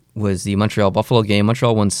that was the Montreal-Buffalo game.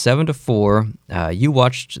 Montreal won 7-4. You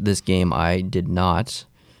watched this game. I did not.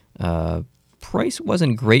 Price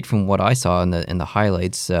wasn't great from what I saw in the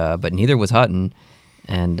highlights, but neither was Hutton.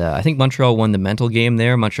 And I think Montreal won the mental game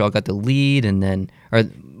there. Montreal got the lead, or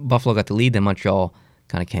Buffalo got the lead, then Montreal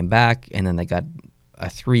kind of came back, and then they got a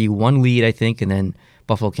 3-1 lead, I think, and then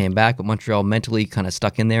Buffalo came back, but Montreal mentally kind of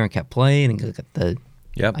stuck in there and kept playing and got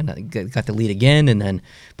the lead again, and then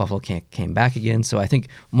Buffalo came back again. So I think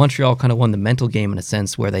Montreal kind of won the mental game in a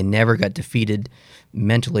sense where they never got defeated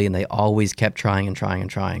mentally, and they always kept trying and trying and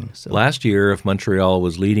trying. So last year, if Montreal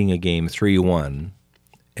was leading a game 3-1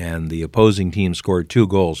 and the opposing team scored 2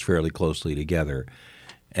 goals fairly closely together,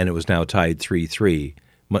 and it was now tied 3-3,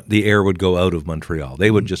 the air would go out of Montreal. They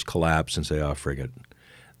would just collapse and say, oh, frig it.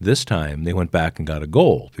 This time, they went back and got a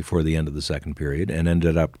goal before the end of the second period and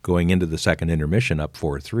ended up going into the second intermission up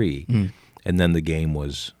 4-3. And then the game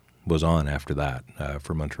was on after that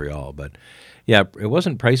for Montreal. But, yeah, it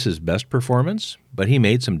wasn't Price's best performance, but he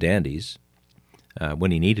made some dandies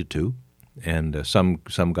when he needed to, and some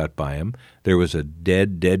got by him. There was a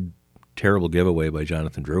dead, terrible giveaway by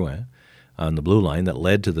Jonathan Drouin on the blue line that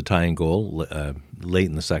led to the tying goal late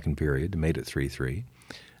in the second period, made it 3-3.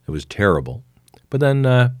 It was terrible. But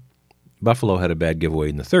then Buffalo had a bad giveaway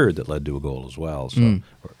in the third that led to a goal as well, so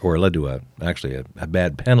or led to a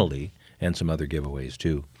bad penalty and some other giveaways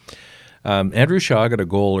too. Andrew Shaw got a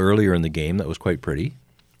goal earlier in the game that was quite pretty,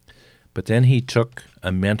 but then he took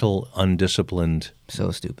a mental, undisciplined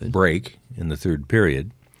break in the third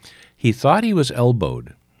period. He thought he was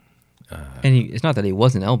elbowed. And it's not that he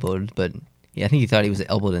wasn't elbowed, but I think he thought he was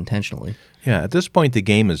elbowed intentionally. Yeah, at this point the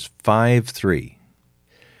game is 5-3,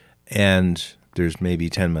 and there's maybe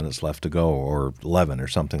 10 minutes left to go, or 11 or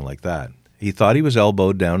something like that. He thought he was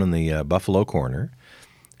elbowed down in the Buffalo corner,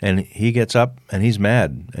 and he gets up and he's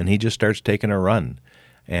mad, and he just starts taking a run.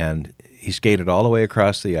 And he skated all the way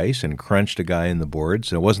across the ice and crunched a guy in the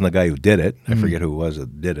boards. And it wasn't the guy who did it. I forget who it was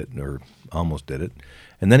that did it or almost did it.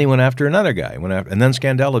 And then he went after another guy. And then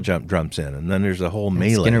Scandella jumps in, and then there's a whole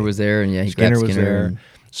melee. Skinner was there, and he Skinner was there.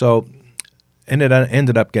 So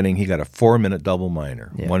ended up getting, he got a 4-minute double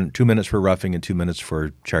minor. 2 minutes for roughing and 2 minutes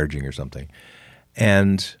for charging or something.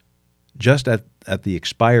 And just at the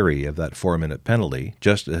expiry of that 4-minute penalty,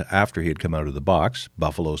 just after he had come out of the box,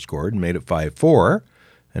 Buffalo scored and made it 5-4.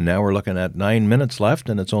 And now we're looking at 9 minutes left,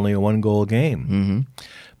 and it's only a 1-goal game.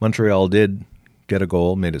 Montreal did get a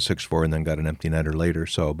goal, made it 6-4, and then got an empty netter later.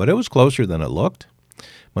 But it was closer than it looked.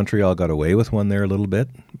 Montreal got away with one there a little bit.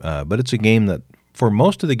 But it's a game that, for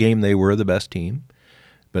most of the game, they were the best team.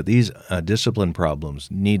 But these discipline problems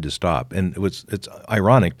need to stop. And it's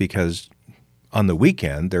ironic because on the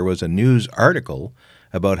weekend there was a news article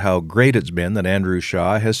about how great it's been that Andrew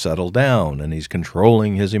Shaw has settled down and he's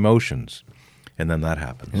controlling his emotions. And then that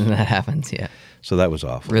happens. Yeah. So that was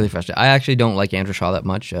awful. Really frustrating. I actually don't like Andrew Shaw that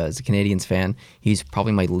much. As a Canadiens fan, he's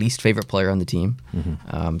probably my least favorite player on the team.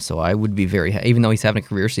 So I would be even though he's having a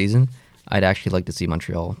career season, I'd actually like to see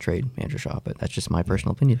Montreal trade Andrew Shaw, but that's just my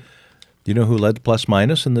personal opinion. Do you know who led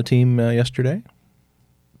plus-minus in the team yesterday?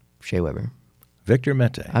 Shea Weber. Victor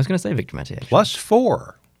Mete. I was going to say Victor Mete, actually.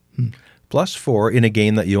 +4. +4 in a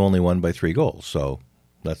game that you only won by 3 goals. So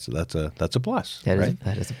that's a plus.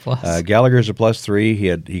 That is a plus. Gallagher's a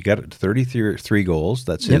 +3. He got 33 goals.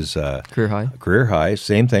 That's his career high. Career high.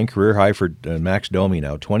 Same thing. Career high for Max Domi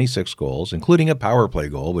now. 26 goals, including a power play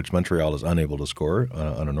goal, which Montreal is unable to score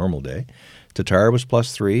on a normal day. Tatar was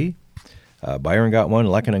 +3. Byron got one,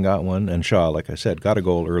 Lehkonen got one, and Shaw, like I said, got a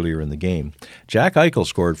goal earlier in the game. Jack Eichel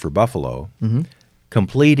scored for Buffalo,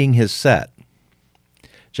 completing his set.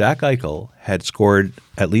 Jack Eichel had scored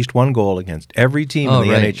at least one goal against every team in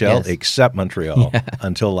the NHL except Montreal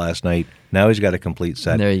until last night. Now he's got a complete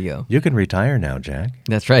set. There you go. You can retire now, Jack.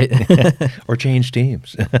 That's right. Or change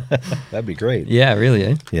teams. That'd be great. Yeah, really,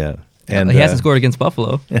 eh? Yeah. And he hasn't scored against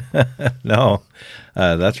Buffalo. No,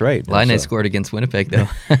 that's right. Laine scored against Winnipeg, though.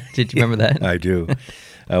 Did you remember that? I do.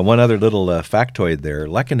 One other little factoid there.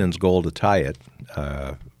 Lehkonen's goal to tie it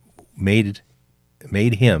made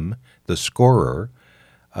him the scorer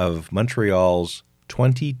of Montreal's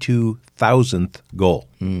 22,000th goal.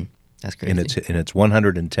 That's crazy. In its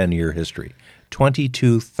 110-year history.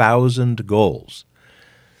 22,000 goals.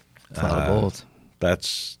 That's a lot of goals.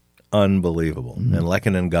 That's unbelievable. And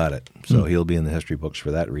Lehkonen got it. So he'll be in the history books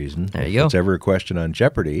for that reason. There you go. If it's ever a question on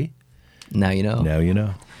Jeopardy, now you know. Now you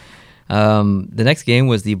know. The next game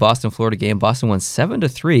was the Boston-Florida game. Boston won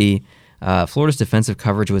 7-3. Florida's defensive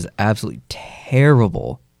coverage was absolutely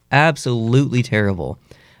terrible. Absolutely terrible.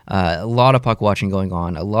 A lot of puck watching going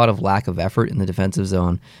on, a lot of lack of effort in the defensive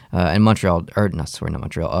zone, and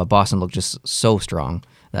Boston looked just so strong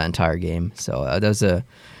that entire game. So that was an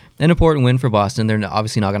important win for Boston. They're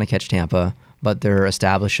obviously not going to catch Tampa, but they're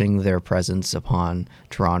establishing their presence upon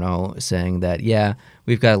Toronto, saying that, yeah,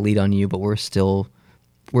 we've got a lead on you, but we're still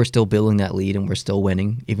building that lead and we're still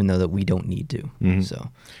winning, even though that we don't need to. So.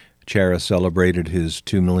 Chara celebrated his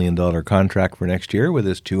 $2 million contract for next year with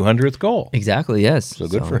his 200th goal. Exactly, yes. So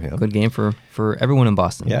good for him. Good game for everyone in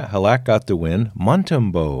Boston. Yeah, Halak got the win.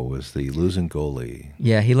 Montembeault was the losing goalie.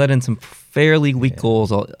 Yeah, he let in some fairly weak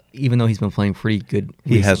goals, even though he's been playing pretty good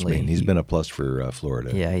recently. He has been. He's been a plus for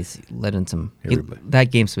Florida. Yeah, he's let in some.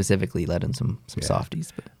 That game specifically let in some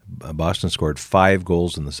softies. But Boston scored 5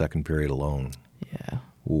 goals in the second period alone. Yeah.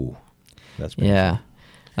 Ooh, that's painful. Yeah.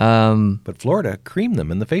 But Florida creamed them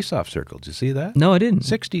in the face-off circle. Did you see that? No, I didn't.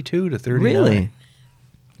 62-39. Really?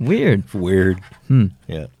 Weird.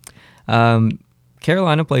 Yeah.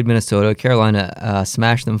 Carolina played Minnesota. Carolina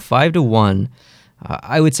smashed them 5-1.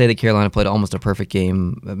 I would say that Carolina played almost a perfect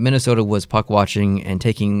game. Minnesota was puck watching and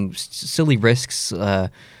taking silly risks.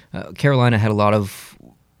 Carolina had a lot of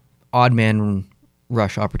odd man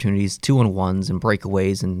rush opportunities, 2-on-1s and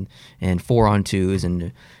breakaways and 4-on-2s,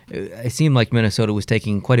 and it seemed like Minnesota was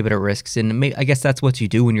taking quite a bit of risks. And I guess that's what you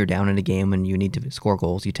do when you're down in a game and you need to score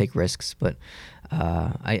goals. You take risks, but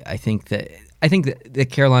I think that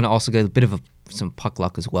Carolina also got a bit of some puck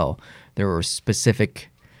luck as well. There were specific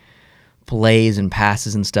plays and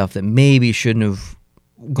passes and stuff that maybe shouldn't have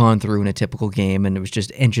gone through in a typical game, and it was just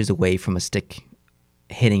inches away from a stick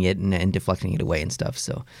hitting it and deflecting it away and stuff.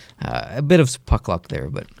 So a bit of puck luck there,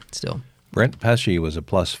 but still. Brent Pesce was a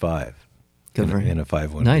 +5 good for him. In a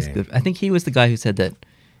 5-1 game. Nice, good. I think he was the guy who said that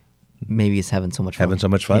maybe he's having so much fun. Having so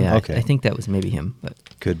much fun? Yeah, okay. I think that was maybe him. But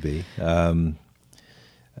could be.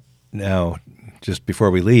 Now, just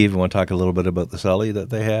before we leave, I want to talk a little bit about the Sully that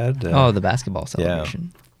they had. the basketball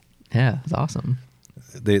celebration. Yeah, it was awesome.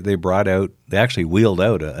 They actually wheeled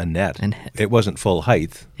out a net. It wasn't full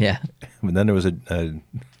height. Yeah. And then there was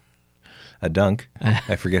a dunk.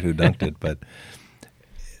 I forget who dunked it, but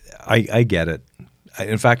I get it.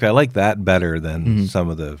 In fact, I like that better than some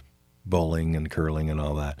of the bowling and curling and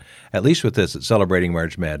all that. At least with this, it's celebrating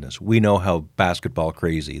March Madness. We know how basketball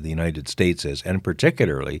crazy the United States is, and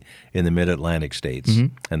particularly in the mid-Atlantic states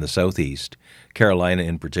and the Southeast. Carolina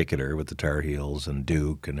in particular with the Tar Heels and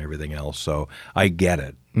Duke and everything else. So I get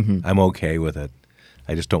it. I'm okay with it.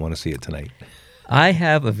 I just don't want to see it tonight. I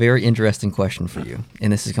have a very interesting question for you,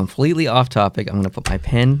 and this is completely off topic. I'm going to put my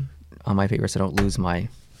pen on my paper so I don't lose my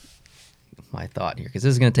thought here, because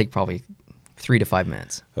this is going to take probably 3 to 5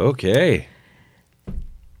 minutes. Okay.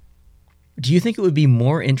 Do you think it would be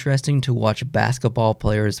more interesting to watch basketball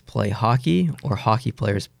players play hockey or hockey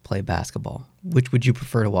players play basketball? Which would you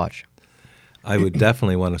prefer to watch? I would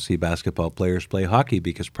definitely want to see basketball players play hockey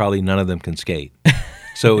because probably none of them can skate.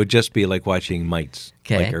 So it would just be like watching mites.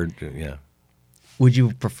 Okay. Would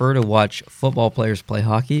you prefer to watch football players play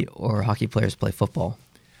hockey or hockey players play football?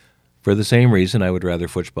 For the same reason, I would rather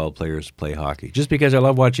football players play hockey. Just because I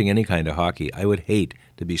love watching any kind of hockey, I would hate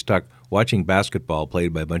to be stuck watching basketball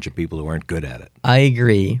played by a bunch of people who aren't good at it. I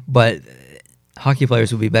agree, but hockey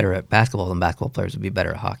players would be better at basketball than basketball players would be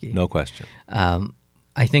better at hockey. No question.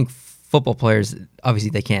 I think football players,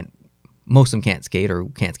 obviously most of them can't skate or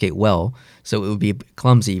can't skate well, so it would be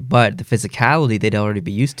clumsy, but the physicality they'd already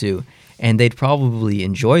be used to, and they'd probably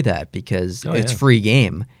enjoy that because it's free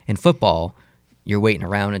game. In football, you're waiting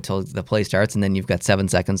around until the play starts, and then you've got 7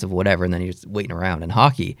 seconds of whatever, and then you're just waiting around. In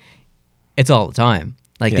hockey, it's all the time.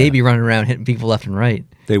 Like, they'd be running around hitting people left and right.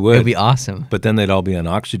 They would. It would be awesome. But then they'd all be on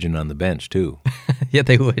oxygen on the bench, too. Yeah,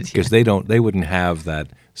 they would. Because they wouldn't have that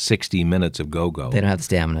 60 minutes of go-go. They don't have the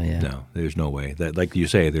stamina, yeah. No, there's no way. That, like you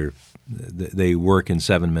say, they work in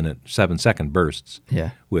 7-second bursts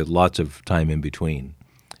with lots of time in between.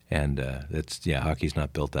 And hockey's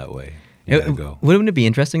not built that way. You gotta go. Wouldn't it be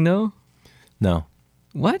interesting, though? No.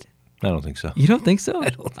 What? I don't think so. You don't think so?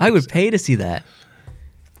 I would pay to see that.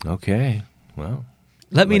 Okay. Well.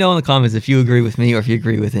 Let me know in the comments if you agree with me or if you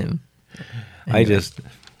agree with him. Anyway.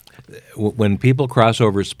 When people cross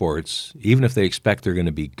over sports, even if they expect they're going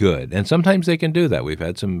to be good, and sometimes they can do that. We've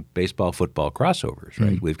had some baseball, football crossovers,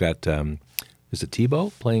 right? We've got, is it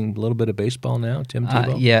Tebow playing a little bit of baseball now, Tim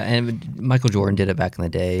Tebow? Yeah, and Michael Jordan did it back in the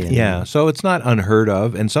day. Yeah, so it's not unheard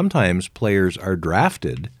of, and sometimes players are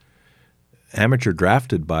amateur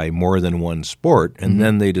drafted by more than one sport, and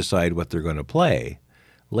then they decide what they're going to play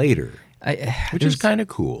later, which is kind of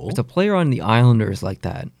cool. There's a player on the Islanders like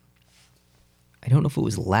that. I don't know if it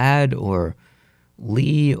was Ladd or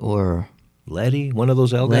Lee or Letty, one of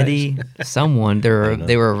those L guys. Letty, someone.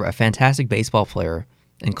 They were a fantastic baseball player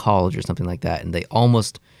in college or something like that, and they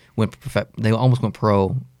almost went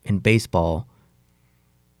pro in baseball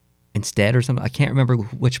instead or something. I can't remember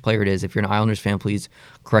which player it is. If you're an Islanders fan, please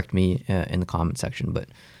correct me in the comment section. But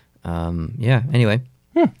anyway,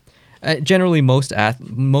 generally most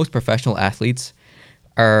professional athletes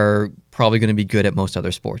are probably going to be good at most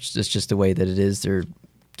other sports. It's just the way that it is. They're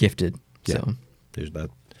gifted. Yeah. So there's a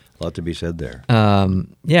lot to be said there.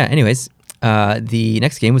 Anyways, the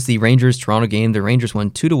next game was the Rangers-Toronto game. The Rangers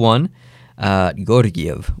won 2-1.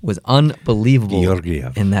 Georgiev was unbelievable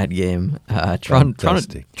in that game.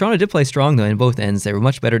 Toronto did play strong, though, in both ends. They were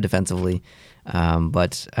much better defensively.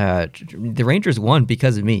 But the Rangers won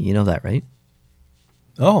because of me. You know that, right?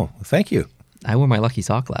 Oh, thank you. I wore my lucky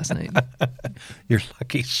sock last night. Your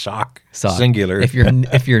lucky sock. Singular. If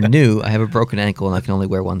you're new, I have a broken ankle and I can only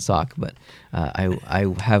wear one sock. But I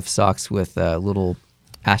have socks with little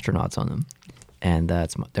astronauts on them, and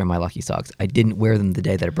they're my lucky socks. I didn't wear them the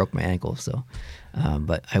day that I broke my ankle, so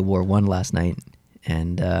but I wore one last night,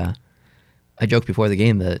 and I joked before the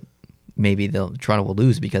game that maybe Toronto will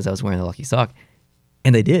lose because I was wearing the lucky sock,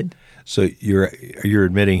 and they did. So you're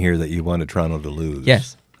admitting here that you wanted Toronto to lose?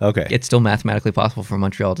 Yes. Okay. It's still mathematically possible for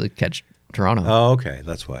Montreal to catch Toronto. Oh, okay.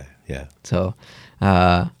 That's why. Yeah. So,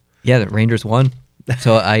 the Rangers won.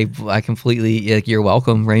 So I completely, you're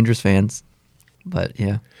welcome, Rangers fans. But,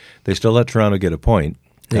 yeah. They still let Toronto get a point,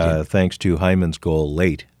 thanks to Hyman's goal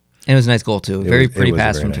late. And it was a nice goal, too. Very pretty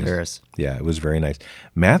pass from Tavares. Yeah, it was very nice.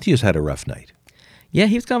 Matthews had a rough night. Yeah,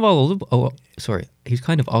 he was kind of he was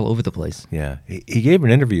kind of all over the place. Yeah, he gave an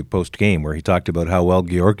interview post-game where he talked about how well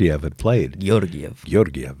Georgiev had played.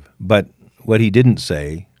 Georgiev. But what he didn't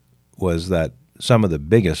say was that some of the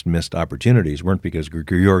biggest missed opportunities weren't because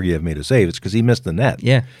Georgiev made a save. It's because he missed the net.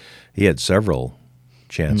 Yeah. He had several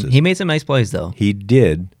chances. He made some nice plays, though. He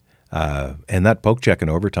did. And that poke check in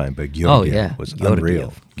overtime by Georgiev was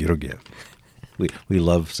unreal. Georgiev. We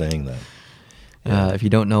love saying that. If you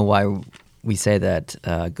don't know why we say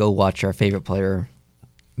that, go watch our favorite player,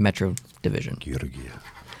 Metro Division. Georgiev.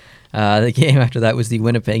 The game after that was the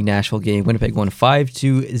Winnipeg-Nashville game. Winnipeg won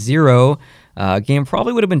 5-0. Game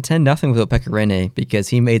probably would have been 10-0 without Pekka Rinne because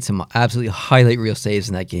he made some absolutely highlight reel saves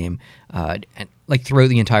in that game, and like throughout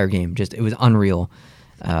the entire game. Just it was unreal.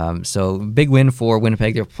 So big win for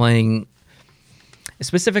Winnipeg. They're playing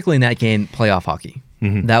specifically in that game playoff hockey.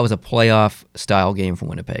 Mm-hmm. That was a playoff style game for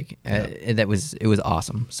Winnipeg. It was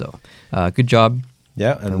awesome. So good job.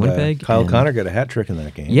 Yeah, and Winnipeg. Kyle Connor got a hat trick in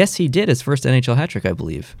that game. Yes, he did. His first NHL hat trick, I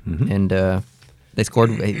believe. Mm-hmm. And they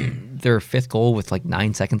scored their fifth goal with like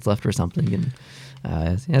 9 seconds left or something. And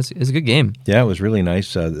it was a good game. Yeah, it was really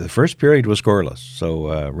nice. The first period was scoreless, so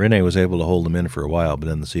Rinne was able to hold them in for a while, but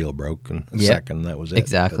then the seal broke, and the second, that was it.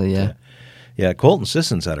 Exactly, but, yeah, Colton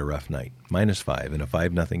Sissons had a rough night, -5 in a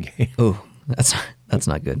 5-0 game. Oh, that's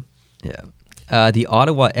not good. Yeah. The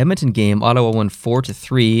Ottawa-Edmonton game, Ottawa won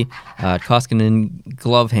 4-3. Koskinen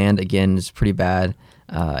glove hand again is pretty bad.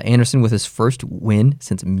 Anderson with his first win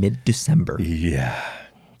since mid-December. Yeah,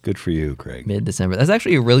 good for you, Craig. Mid-December. That's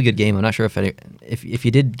actually a really good game. I'm not sure if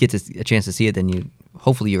you did get a chance to see it, then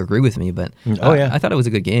hopefully you agree with me. But I thought it was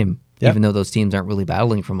a good game, even though those teams aren't really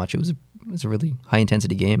battling for much. It was a really high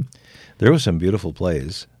intensity game. There was some beautiful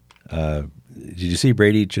plays. Did you see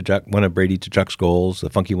one of Brady Tkachuk's goals, the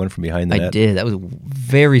funky one from behind the net? I did. That was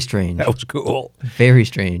very strange. That was cool. Very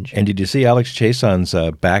strange. And did you see Alex Chason's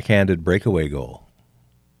backhanded breakaway goal?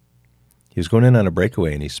 He was going in on a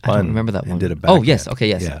breakaway and he spun. I don't remember that one. And did a backhand. Oh, yes. Okay,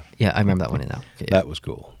 yes. Yeah, I remember that one now. Okay, that was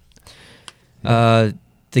cool.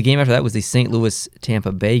 The game after that was the St.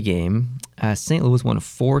 Louis-Tampa Bay game. St. Louis won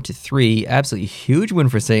 4-3. Absolutely huge win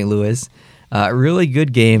for St. Louis. Really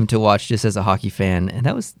good game to watch just as a hockey fan. And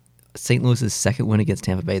that was St. Louis's second win against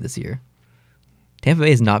Tampa Bay this year. Tampa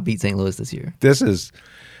Bay has not beat St. Louis this year. This is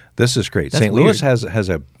great. St. Louis has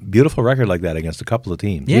a beautiful record like that against a couple of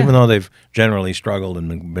teams. Yeah. Even though they've generally struggled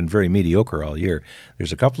and been very mediocre all year,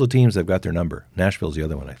 there's a couple of teams that have got their number. Nashville's the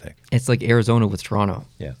other one, I think. It's like Arizona with Toronto.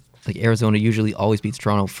 Yeah. Like Arizona usually always beats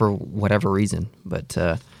Toronto for whatever reason. But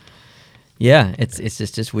yeah, it's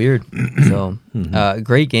just weird. So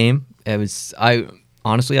great game. I'd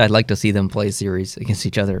like to see them play a series against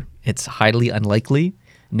each other. It's highly unlikely.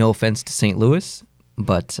 No offense to St. Louis,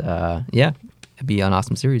 but yeah, it'd be an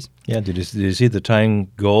awesome series. Yeah, did you see the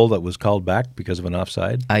tying goal that was called back because of an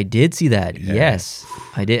offside? I did see that. Yeah. Yes,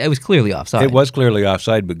 I did. It was clearly offside. It was clearly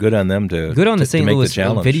offside, but good on them to good on the to St. make Louis the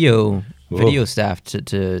challenge. video staff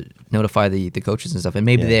to notify the coaches and stuff, and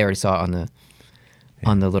maybe they already saw it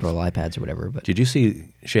on the little iPads or whatever. But did you see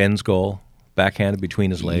Schen's goal backhanded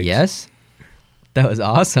between his legs? Yes, that was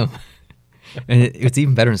awesome. And it's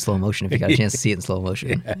even better in slow motion if you got a chance to see it in slow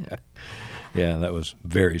motion. Yeah, that was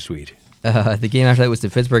very sweet. The game after that was the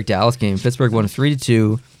Pittsburgh-Dallas game. Pittsburgh won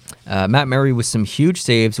 3-2. Matt Murray with some huge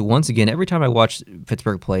saves. Once again, every time I watch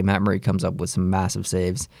Pittsburgh play, Matt Murray comes up with some massive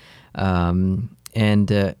saves. And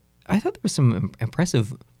I thought there was some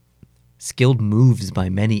impressive skilled moves by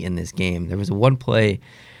many in this game. There was one play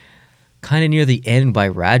kind of near the end by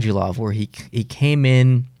Radulov where he came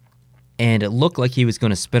in and it looked like he was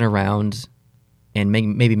going to spin around and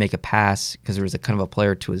maybe make a pass because there was a kind of a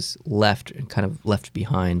player to his left and kind of left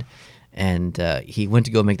behind. And he went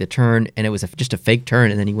to go make the turn, and it was just a fake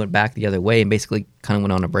turn, and then he went back the other way and basically kind of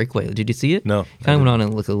went on a breakaway. Did you see it? No. He kind of went on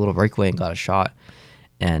and looked a little breakaway and got a shot.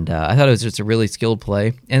 And I thought it was just a really skilled play.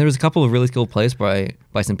 And there was a couple of really skilled plays by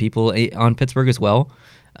some people on Pittsburgh as well.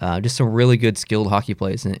 Just some really good skilled hockey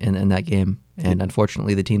plays in that game. And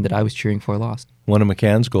unfortunately, the team that I was cheering for lost. One of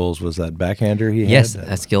McCann's goals was that backhander he had. Yes,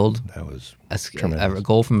 a skilled. That was a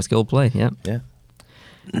goal from a skilled play, yeah. Yeah.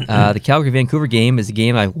 The Calgary-Vancouver game is a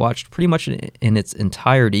game I watched pretty much in its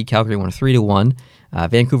entirety. Calgary won 3-1.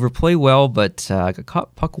 Vancouver played well, but got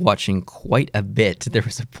caught puck watching quite a bit. There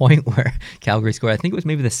was a point where Calgary scored. I think it was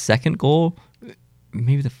maybe the second goal,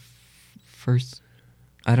 maybe the first.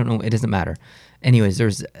 I don't know. It doesn't matter. Anyways,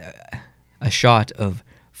 there's a shot of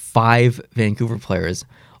 5 Vancouver players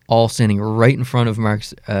all standing right in front of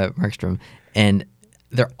Markstrom, and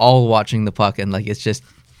they're all watching the puck, and it's just,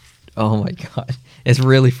 oh my God. It's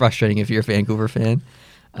really frustrating if you're a Vancouver fan.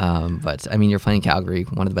 But, I mean, you're playing Calgary,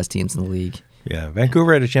 one of the best teams in the league. Yeah,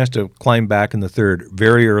 Vancouver had a chance to climb back in the third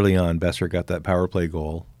very early on. Besser got that power play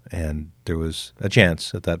goal, and there was a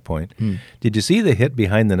chance at that point. Did you see the hit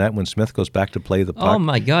behind the net when Smith goes back to play the puck? Oh,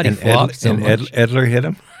 my God, he flopped so much. Edler hit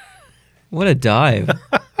him? What a dive.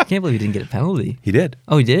 I can't believe he didn't get a penalty. He did.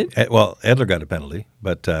 Oh, he did? Well, Edler got a penalty,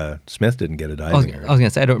 but Smith didn't get a diving error. I was going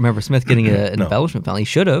to say, I don't remember Smith getting an embellishment penalty. He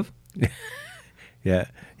should have. Yeah,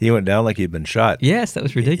 he went down like he'd been shot. Yes, that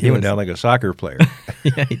was ridiculous. He went down like a soccer player.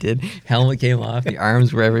 Yeah, he did. Helmet came off. The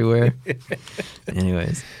arms were everywhere.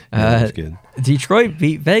 Anyways. That was good. Detroit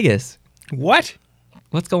beat Vegas. What?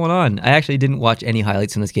 What's going on? I actually didn't watch any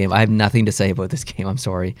highlights in this game. I have nothing to say about this game. I'm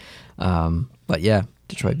sorry. But yeah,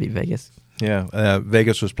 Detroit beat Vegas. Yeah,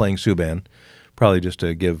 Vegas was playing Subban, probably just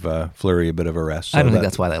to give Fleury a bit of a rest. So I don't think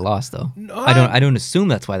that's why they lost, though. No, I don't assume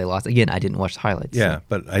that's why they lost. Again, I didn't watch the highlights. Yeah, so.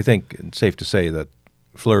 but I think it's safe to say that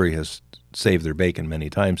Fleury has saved their bacon many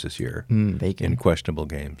times this year bacon. in questionable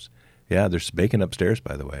games. Yeah, there's bacon upstairs,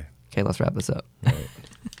 by the way. Okay, let's wrap this up.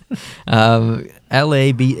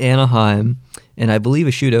 LA beat Anaheim, and I believe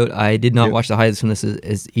a shootout. I did not watch the highlights from this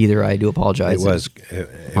as either. I do apologize. It was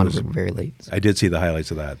very late. So. I did see the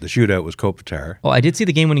highlights of that. The shootout was Kopitar. Oh, I did see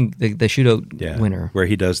the game-winning, the shootout winner. Where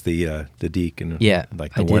he does the deke and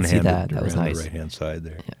like the I one-handed did see that. That was nice. The right-hand side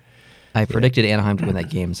there. Yeah. I predicted Anaheim to win that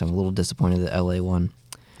game, so I'm a little disappointed that LA won.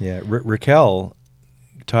 Yeah, Raquel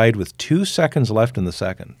tied with 2 seconds left in the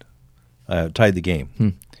second. Tied the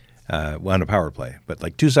game on a power play,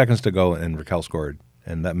 but 2 seconds to go, and Raquel scored,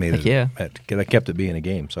 and that made that kept it being a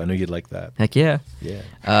game. So I know you'd like that. Heck yeah.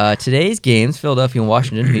 Yeah. Today's games: Philadelphia and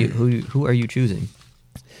Washington. Who are you choosing?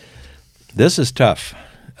 This is tough.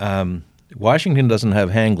 Washington doesn't have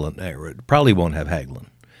Hagelin. Probably won't have Hagelin.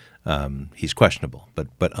 He's questionable,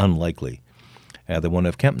 but unlikely. They won't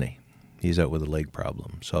have Kempney. He's out with a leg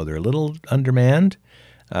problem, so they're a little undermanned.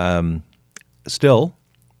 Still,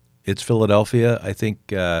 it's Philadelphia. I think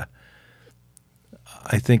they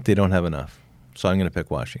don't have enough, so I'm going to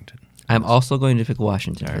pick Washington. I'm also going to pick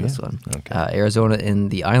Washington for this one. Okay. Arizona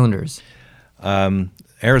and the Islanders.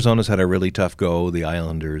 Arizona's had a really tough go. The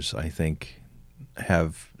Islanders, I think,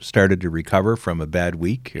 have started to recover from a bad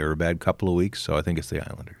week or a bad couple of weeks, so I think it's the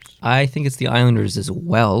Islanders. I think it's the Islanders as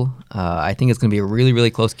well. I think it's going to be a really,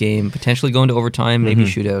 really close game, potentially going to overtime, maybe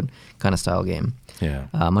shootout kind of style game. Yeah.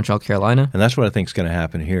 Montreal, Carolina. And that's what I think is going to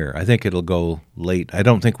happen here. I think it'll go late. I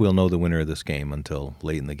don't think we'll know the winner of this game until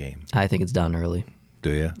late in the game. I think it's done early.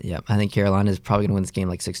 Do you? Yeah, I think Carolina is probably going to win this game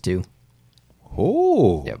like 6-2.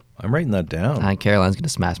 Oh, Yep. I'm writing that down. I think Carolina's going to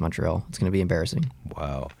smash Montreal. It's going to be embarrassing.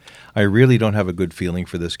 Wow. I really don't have a good feeling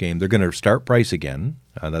for this game. They're going to start Price again.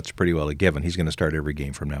 That's pretty well a given. He's going to start every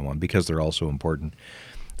game from now on because they're all so important.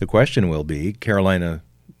 The question will be, Carolina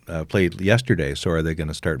played yesterday, so are they going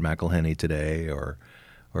to start McElhinney today or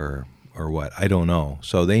what? I don't know.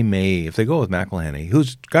 So they may, if they go with McElhinney,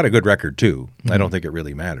 who's got a good record too, I don't think it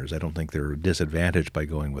really matters. I don't think they're disadvantaged by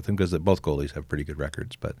going with him because both goalies have pretty good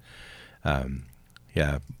records. But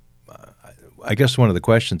yeah, I guess one of the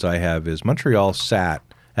questions I have is Montreal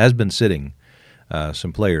has been sitting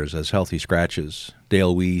some players as healthy scratches.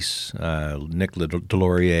 Dale Weiss, Nick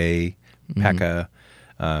Delorier, Pekka.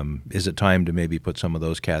 Is it time to maybe put some of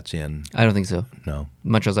those cats in? I don't think so. No.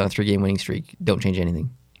 Montreal's on a 3-game winning streak. Don't change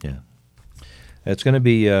anything. Yeah. It's going to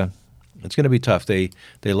be tough. They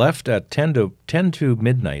left at 10 to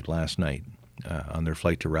midnight last night on their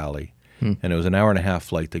flight to Raleigh. And it was an hour and a half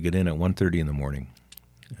flight to get in at 1:30 in the morning.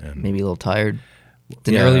 And maybe a little tired. It's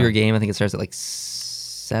an earlier game. I think it starts at like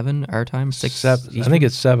 7 our time, 6 I Eastern? think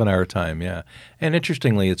it's 7 our time, yeah. And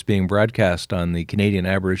interestingly, it's being broadcast on the Canadian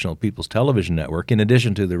Aboriginal People's Television Network, in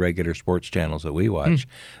addition to the regular sports channels that we watch.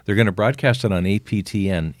 They're going to broadcast it on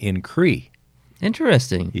APTN in Cree.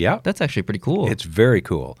 Interesting. Yeah. That's actually pretty cool. It's very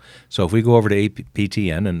cool. So if we go over to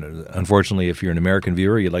APTN, and unfortunately if you're an American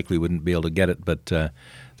viewer, you likely wouldn't be able to get it, but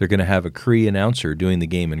they're going to have a Cree announcer doing the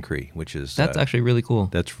game in Cree, which is... That's actually really cool.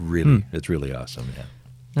 That's really awesome, yeah.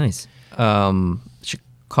 Nice.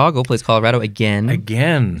 Chicago plays Colorado again.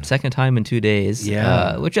 Again. Second time in 2 days.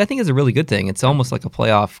 Yeah. Which I think is a really good thing. It's almost like a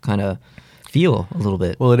playoff kind of feel a little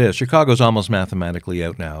bit. Well, it is. Chicago's almost mathematically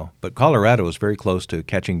out now, but Colorado is very close to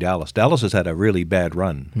catching Dallas. Dallas has had a really bad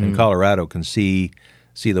run, and Colorado can see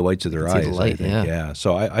the whites of their eyes. The light, I think. Yeah.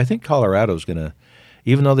 So I think Colorado's going to,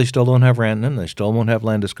 even though they still don't have Rantanen, they still won't have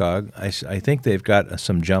Landeskog, I think they've got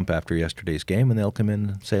some jump after yesterday's game, and they'll come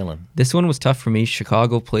in sailing. This one was tough for me.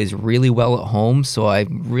 Chicago plays really well at home, so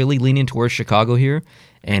I'm really leaning towards Chicago here.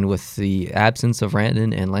 And with the absence of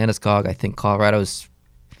Rantanen and Landeskog, I think Colorado's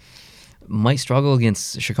might struggle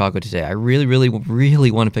against Chicago today. I really, really,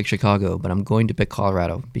 really want to pick Chicago, but I'm going to pick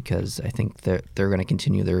Colorado because I think they're going to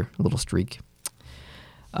continue their little streak.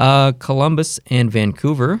 Columbus and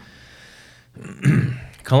Vancouver.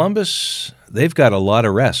 Columbus, they've got a lot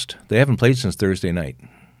of rest. They haven't played since Thursday night.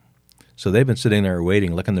 So they've been sitting there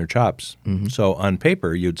waiting, licking their chops. So on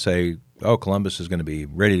paper, you'd say, oh, Columbus is going to be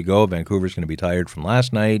ready to go. Vancouver's going to be tired from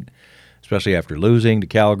last night, especially after losing to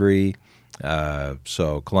Calgary.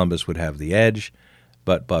 So Columbus would have the edge.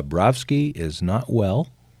 But Bobrovsky is not well.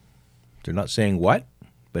 They're not saying what,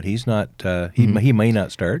 but he's not. He may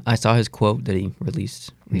not start. I saw his quote that he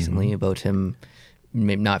released recently about him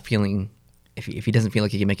maybe not feeling, if he doesn't feel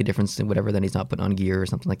like he can make a difference in whatever, then he's not putting on gear or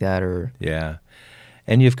something like that. Or yeah,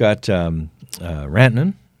 and you've got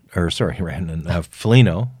Rantanen,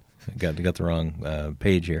 Foligno. Got the wrong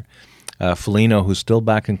page here. Foligno, who's still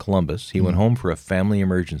back in Columbus. He went home for a family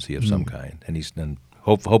emergency of some kind, and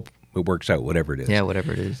hope it works out, whatever it is. Yeah,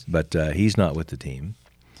 whatever it is. But he's not with the team.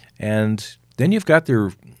 And then you've got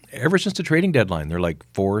ever since the trading deadline, they're like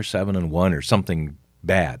 4-7-1 or something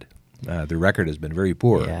bad. Their record has been very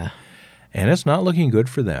poor. Yeah. And it's not looking good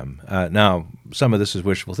for them. Now, some of this is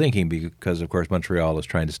wishful thinking because, of course, Montreal is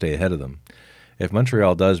trying to stay ahead of them. If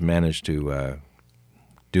Montreal does manage to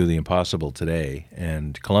do the impossible today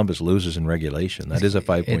and Columbus loses in regulation, that is a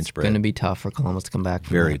 5-point spread. It's going to be tough for Columbus to come back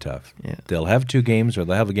from Very that. tough. Yeah. They'll have 2 games, or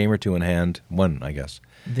they'll have a game or 2 in hand. 1, I guess.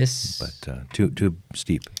 But too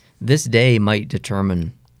steep. This day might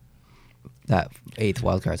determine that 8th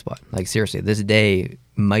wildcard spot. Like, seriously, this day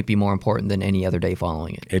might be more important than any other day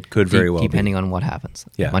following it. It could very well be. Depending on what happens.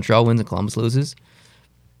 Yeah. If Montreal wins and Columbus loses,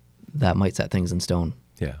 that might set things in stone.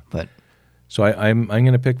 Yeah. But so I'm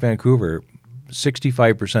going to pick Vancouver.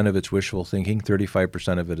 65% of it's wishful thinking.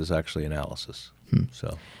 35% of it is actually analysis.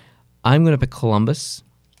 So I'm going to pick Columbus.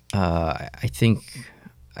 I think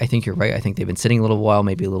you're right. I think they've been sitting a little while,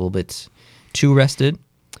 maybe a little bit too rested.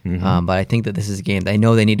 But I think that this is a game. I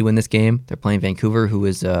know they need to win this game. They're playing Vancouver, who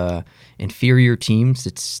is an inferior team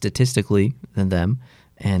statistically than them,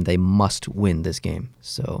 and they must win this game.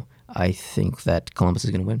 So I think that Columbus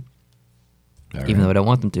is going to win, even though I don't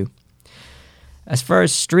want them to. As far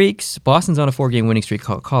as streaks, Boston's on a 4-game winning streak.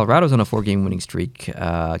 Colorado's on a 4-game winning streak.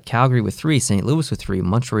 Calgary with 3. St. Louis with 3.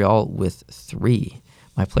 Montreal with 3.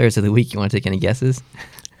 My players of the week, you want to take any guesses?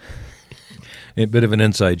 A bit of an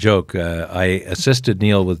inside joke. I assisted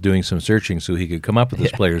Neil with doing some searching so he could come up with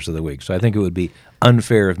his players of the week. So I think it would be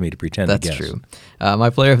unfair of me to pretend to guess. That's true. My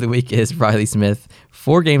player of the week is Riley Smith.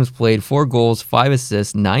 4 games played, 4 goals, 5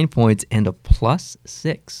 assists, 9 points, and a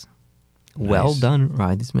 +6. Well done,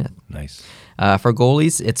 Riley Smith. Nice. For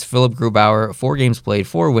goalies, it's Philip Grubauer. 4 games played,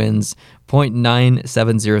 4 wins,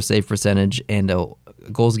 .970 save percentage, and a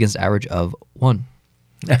goals against average of 1.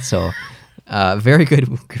 So, very good,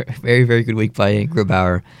 very, very good week by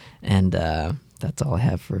Grubauer. And that's all I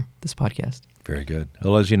have for this podcast. Very good.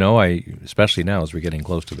 Well, as you know, especially now as we're getting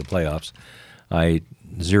close to the playoffs, I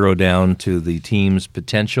zero down to the team's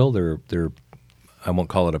potential. They're I won't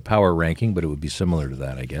call it a power ranking, but it would be similar to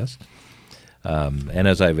that, I guess. And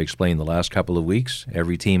as I've explained the last couple of weeks,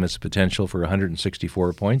 every team has the potential for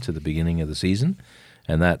 164 points at the beginning of the season,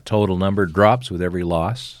 and that total number drops with every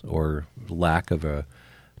loss or lack of a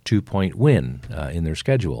 2-point win in their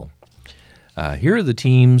schedule. Here are the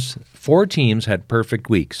teams. 4 teams had perfect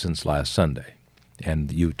weeks since last Sunday,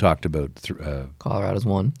 and you talked about Colorado's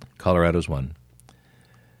 1. Colorado's 1.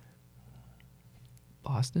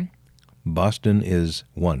 Boston? Boston is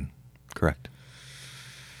 1. Correct.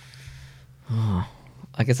 Oh,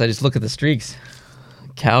 I guess I just look at the streaks.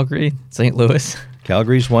 Calgary, St. Louis.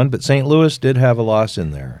 Calgary's 1, but St. Louis did have a loss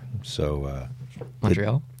in there. So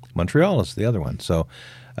Montreal? Montreal is the other one. So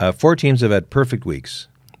 4 teams have had perfect weeks.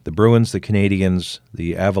 The Bruins, the Canadiens,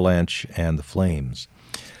 the Avalanche, and the Flames.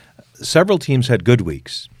 Several teams had good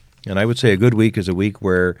weeks. And I would say a good week is a week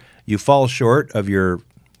where you fall short of your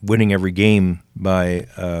winning every game by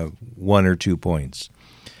 1 or 2 points.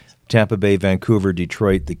 Tampa Bay, Vancouver,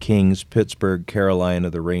 Detroit, the Kings, Pittsburgh, Carolina,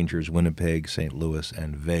 the Rangers, Winnipeg, St. Louis,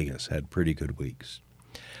 and Vegas had pretty good weeks.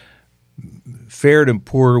 Fair and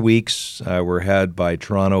poor weeks were had by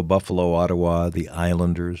Toronto, Buffalo, Ottawa, the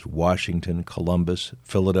Islanders, Washington, Columbus,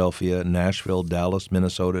 Philadelphia, Nashville, Dallas,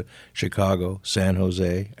 Minnesota, Chicago, San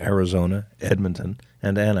Jose, Arizona, Edmonton,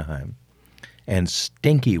 and Anaheim. And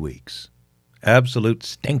stinky weeks, absolute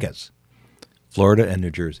stinkers, Florida and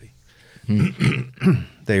New Jersey.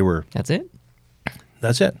 They were. That's it?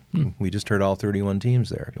 That's it. We just heard all 31 teams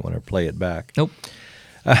there. If you want to play it back. Nope.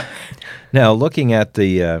 Now, looking at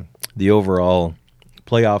the overall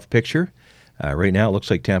playoff picture, right now it looks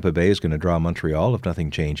like Tampa Bay is going to draw Montreal if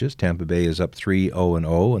nothing changes. Tampa Bay is up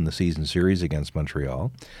 3-0-0 in the season series against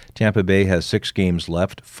Montreal. Tampa Bay has 6 games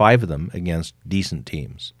left, 5 of them against decent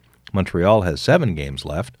teams. Montreal has 7 games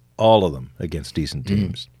left, all of them against decent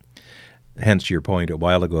teams. Hence your point a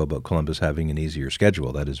while ago about Columbus having an easier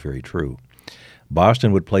schedule. That is very true.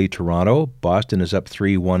 Boston would play Toronto. Boston is up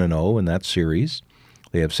 3-1-0 in that series.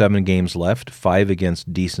 They have 7 games left, 5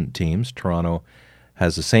 against decent teams. Toronto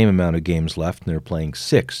has the same amount of games left, and they're playing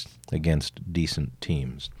 6 against decent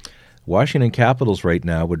teams. Washington Capitals right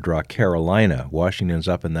now would draw Carolina. Washington's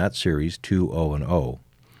up in that series 2-0-0.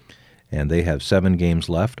 And they have 7 games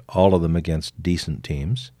left, all of them against decent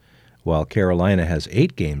teams, while Carolina has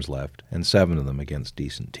 8 games left and 7 of them against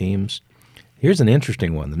decent teams. Here's an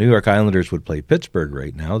interesting one. The New York Islanders would play Pittsburgh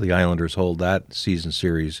right now. The Islanders hold that season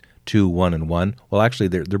series 2-1-1. Well, actually,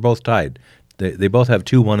 they're both tied. They both have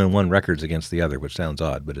 2-1-1 records against the other, which sounds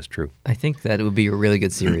odd, but it's true. I think that it would be a really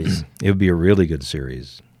good series. It would be a really good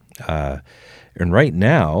series. And right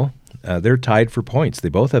now, they're tied for points. They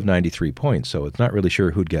both have 93 points, so it's not really sure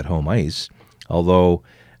who'd get home ice, although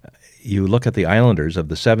you look at the Islanders, of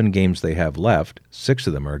the 7 games they have left, 6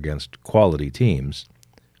 of them are against quality teams.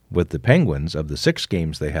 With the Penguins, of the 6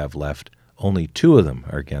 games they have left, only 2 of them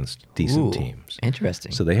are against decent teams.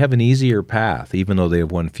 Interesting. So they have an easier path, even though they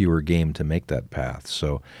have one fewer game to make that path.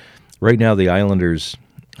 So right now the Islanders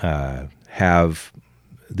have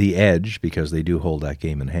the edge because they do hold that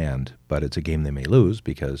game in hand, but it's a game they may lose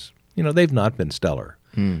because, they've not been stellar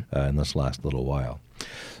in this last little while.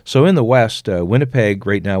 So in the West, Winnipeg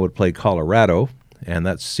right now would play Colorado, and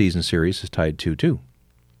that season series is tied 2-2.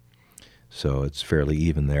 So it's fairly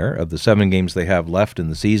even there. Of the 7 games they have left in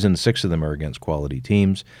the season, 6 of them are against quality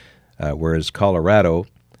teams, whereas Colorado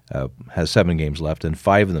has 7 games left and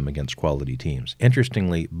 5 of them against quality teams.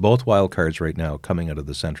 Interestingly, both wild cards right now coming out of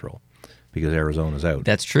the Central because Arizona's out.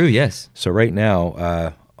 That's true, yes. So right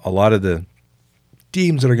now, a lot of the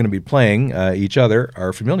teams that are going to be playing each other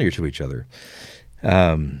are familiar to each other.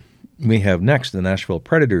 We have next the Nashville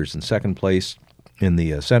Predators in second place in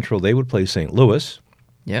the Central. They would play St. Louis.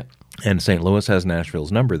 Yep. And St. Louis has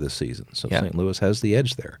Nashville's number this season. So St. Louis has the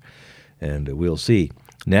edge there. And we'll see.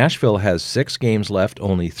 Nashville has 6 games left,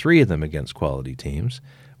 only 3 of them against quality teams,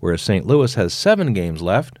 whereas St. Louis has 7 games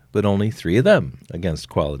left, but only 3 of them against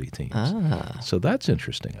quality teams. So that's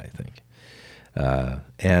interesting, I think.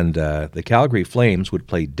 And the Calgary Flames would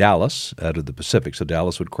play Dallas out of the Pacific, so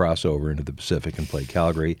Dallas would cross over into the Pacific and play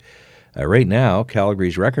Calgary. Right now,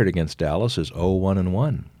 Calgary's record against Dallas is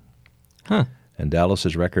 0-1-1. And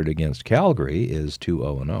Dallas's record against Calgary is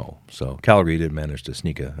 2-0-0. So Calgary did manage to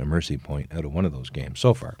sneak a mercy point out of one of those games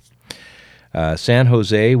so far. San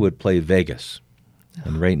Jose would play Vegas.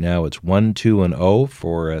 And right now it's 1-2-0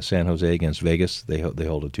 for San Jose against Vegas. They hold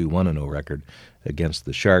a 2-1-0 record against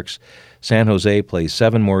the Sharks. San Jose plays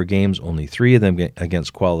 7 more games, only 3 of them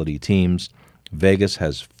against quality teams. Vegas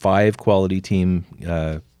has 5 quality team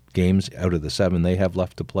games out of the 7 they have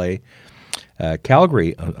left to play.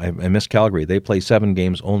 Calgary, I missed Calgary. They play 7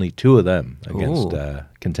 games, only 2 of them against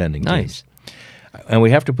contending teams. And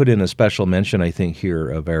we have to put in a special mention, I think, here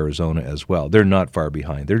of Arizona as well. They're not far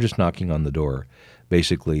behind. They're just knocking on the door,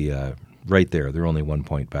 basically right there. They're only 1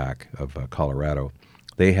 point back of Colorado.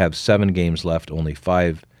 They have 7 games left, only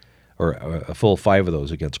 5, or a full 5 of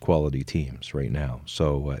those against quality teams right now.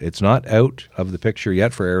 So it's not out of the picture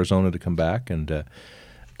yet for Arizona to come back and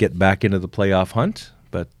get back into the playoff hunt,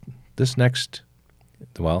 but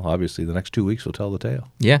obviously the next 2 weeks will tell the tale.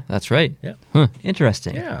 Yeah, that's right. Yeah.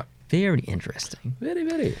 Interesting. Yeah. Very interesting. Very,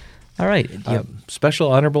 very. All right.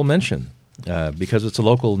 Special honorable mention, because it's a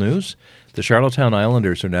local news, the Charlottetown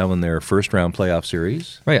Islanders are now in their first-round playoff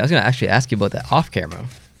series. Right. I was going to actually ask you about that off camera.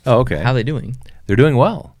 Oh, okay. How are they doing? They're doing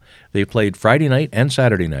well. They played Friday night and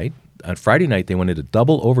Saturday night. On Friday night, they went into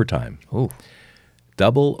double overtime. Oh.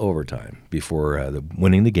 Double overtime before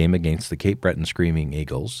winning the game against the Cape Breton Screaming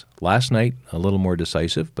Eagles. Last night, a little more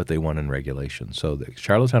decisive, but they won in regulation. So the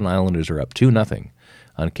Charlottetown Islanders are up 2-0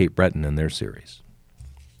 on Cape Breton in their series.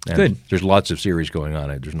 And good. There's lots of series going on.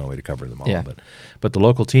 There's no way to cover them all. Yeah. But the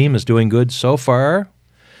local team is doing good so far.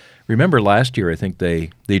 Remember last year, I think they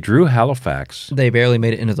drew Halifax. They barely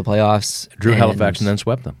made it into the playoffs. Drew Halifax and then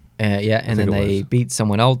swept them. And then they beat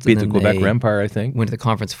someone else. Beat the Quebec Rempart, I think. Went to the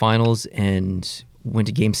conference finals and went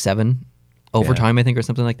to Game 7, overtime, I think, or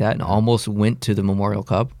something like that, and almost went to the Memorial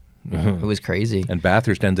Cup. It was crazy. And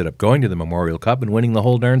Bathurst ended up going to the Memorial Cup and winning the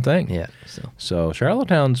whole darn thing. Yeah. So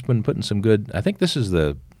Charlottetown's been putting some good. I think this is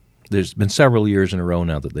there's been several years in a row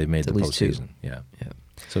now that they've made the postseason. Yeah.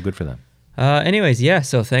 So good for them. Anyways,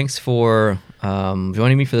 so thanks for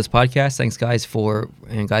joining me for this podcast. Thanks, guys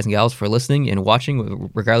and gals for listening and watching,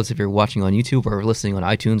 regardless if you're watching on YouTube or listening on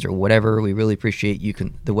iTunes or whatever. We really appreciate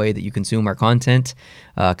the way that you consume our content.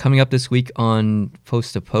 Coming up this week on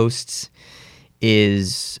Post to Posts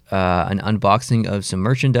is an unboxing of some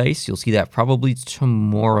merchandise. You'll see that probably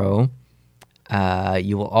tomorrow.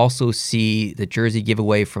 You will also see the jersey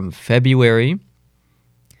giveaway from February.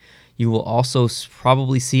 You will also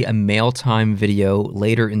probably see a mail time video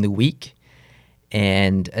later in the week.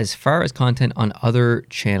 And as far as content on other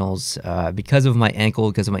channels, because of my ankle,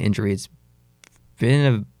 because of my injury,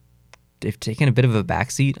 they've taken a bit of a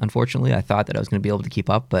backseat, unfortunately. I thought that I was going to be able to keep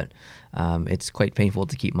up, but it's quite painful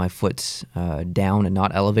to keep my foot down and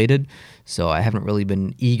not elevated. So I haven't really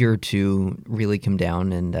been eager to really come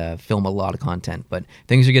down and film a lot of content. But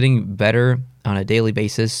things are getting better on a daily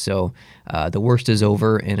basis, so the worst is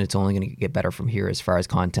over, and it's only going to get better from here as far as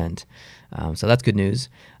content. So that's good news.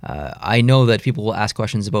 I know that people will ask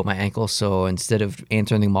questions about my ankle, so instead of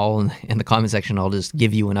answering them all in the comment section, I'll just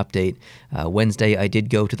give you an update. Wednesday, I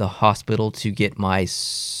did go to the hospital to get my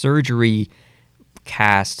surgery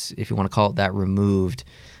cast, if you want to call it that, removed.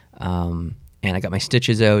 And I got my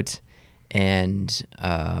stitches out, and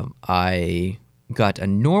I got a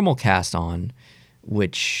normal cast on,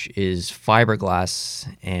 which is fiberglass,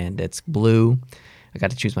 and it's blue. I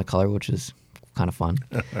got to choose my color, which is kind of fun.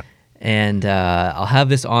 And I'll have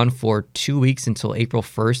this on for 2 weeks until April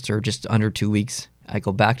 1st, or just under 2 weeks. I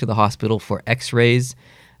go back to the hospital for x-rays.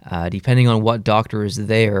 Depending on what doctor is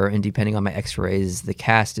there and depending on my x-rays, the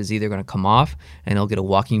cast is either going to come off and I'll get a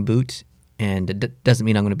walking boot. And it doesn't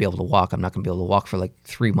mean I'm going to be able to walk. I'm not going to be able to walk for like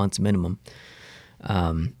 3 months minimum.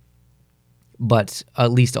 But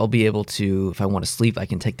at least I'll be able to, if I want to sleep, I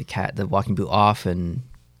can take the walking boot off and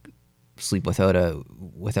sleep without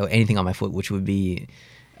anything on my foot, which would be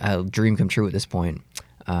a dream come true at this point.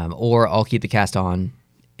 Or I'll keep the cast on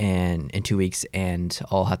in 2 weeks, and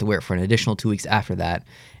I'll have to wear it for an additional 2 weeks after that,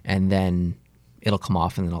 and then it'll come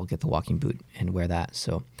off, and then I'll get the walking boot and wear that.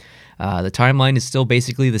 So the timeline is still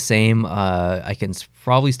basically the same. I can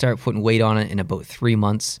probably start putting weight on it in about 3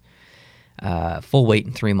 months, full weight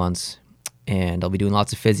in 3 months, and I'll be doing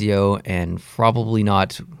lots of physio and probably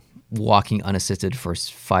not walking unassisted for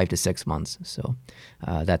 5 to 6 months. So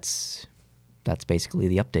that's basically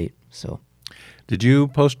the update. So. Did you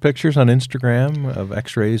post pictures on Instagram of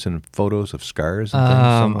X-rays and photos of scars and things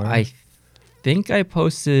somewhere? I think I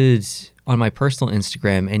posted on my personal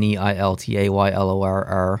Instagram,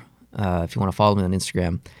 NeilTaylorr. If you want to follow me on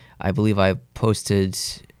Instagram, I believe I posted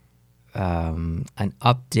an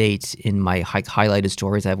update in my highlighted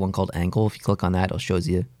stories. I have one called Ankle. If you click on that, it shows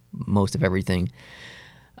you most of everything.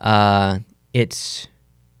 It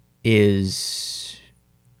is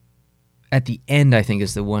at the end, I think,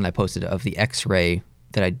 is the one I posted of the X-ray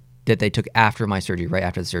that they took after my surgery, right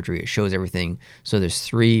after the surgery. It shows everything. So there's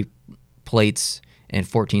 3 plates and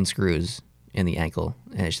 14 screws in the ankle.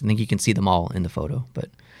 And I think you can see them all in the photo. But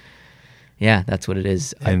yeah, that's what it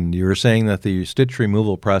is. And you were saying that the stitch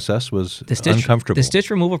removal process was uncomfortable. The stitch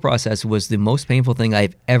removal process was the most painful thing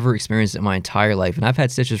I've ever experienced in my entire life. And I've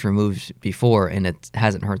had stitches removed before, and it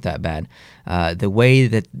hasn't hurt that bad. The way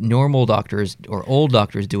that normal doctors or old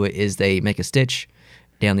doctors do it is they make a stitch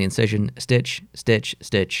down the incision, stitch, stitch,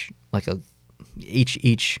 stitch. Like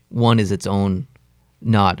each one is its own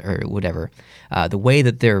knot or whatever. The way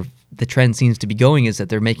that the trend seems to be going is that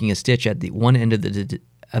they're making a stitch at the one end of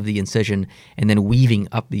the incision and then weaving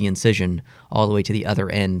up the incision all the way to the other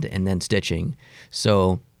end and then stitching.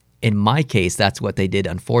 So in my case, that's what they did,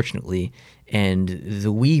 unfortunately. And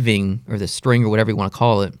the weaving or the string or whatever you want to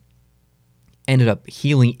call it ended up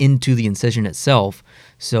healing into the incision itself.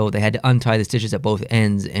 So they had to untie the stitches at both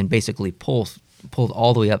ends and basically pulled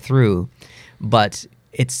all the way up through. But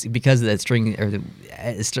it's because of that string or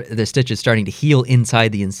the stitch is starting to heal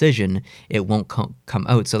inside the incision, it won't come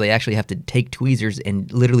out. So they actually have to take tweezers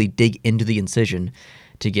and literally dig into the incision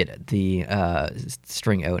to get the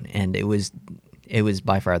string out. And it was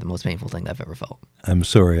by far the most painful thing I've ever felt. I'm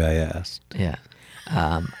sorry I asked. Yeah.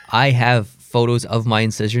 I have photos of my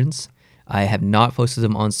incisions. I have not posted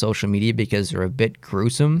them on social media because they're a bit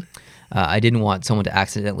gruesome. I didn't want someone to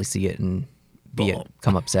accidentally see it and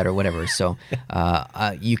come upset or whatever. So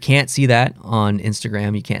you can't see that on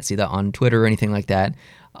Instagram. You can't see that on Twitter or anything like that.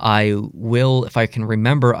 I will, if I can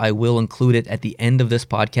remember, I will include it at the end of this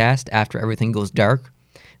podcast after everything goes dark.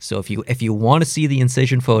 So if you want to see the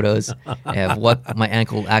incision photos of what my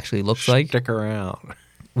ankle actually looks like, stick around.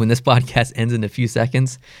 When this podcast ends in a few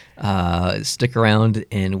seconds, stick around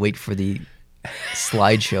and wait for the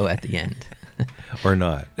slideshow at the end. Or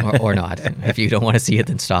not. or not. If you don't want to see it,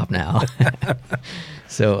 then stop now.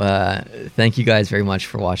 So thank you guys very much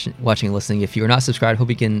for watching and listening. If you're not subscribed, hope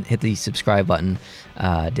you can hit the subscribe button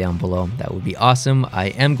down below. That would be awesome. I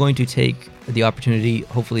am going to take the opportunity,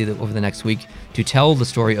 hopefully over the next week, to tell the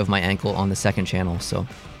story of my ankle on the second channel. So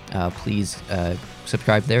please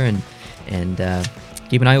subscribe there and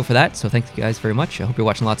keep an eye out for that. So thank you guys very much. I hope you're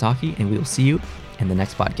watching lots of hockey, and we will see you in the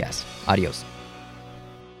next podcast. Adios.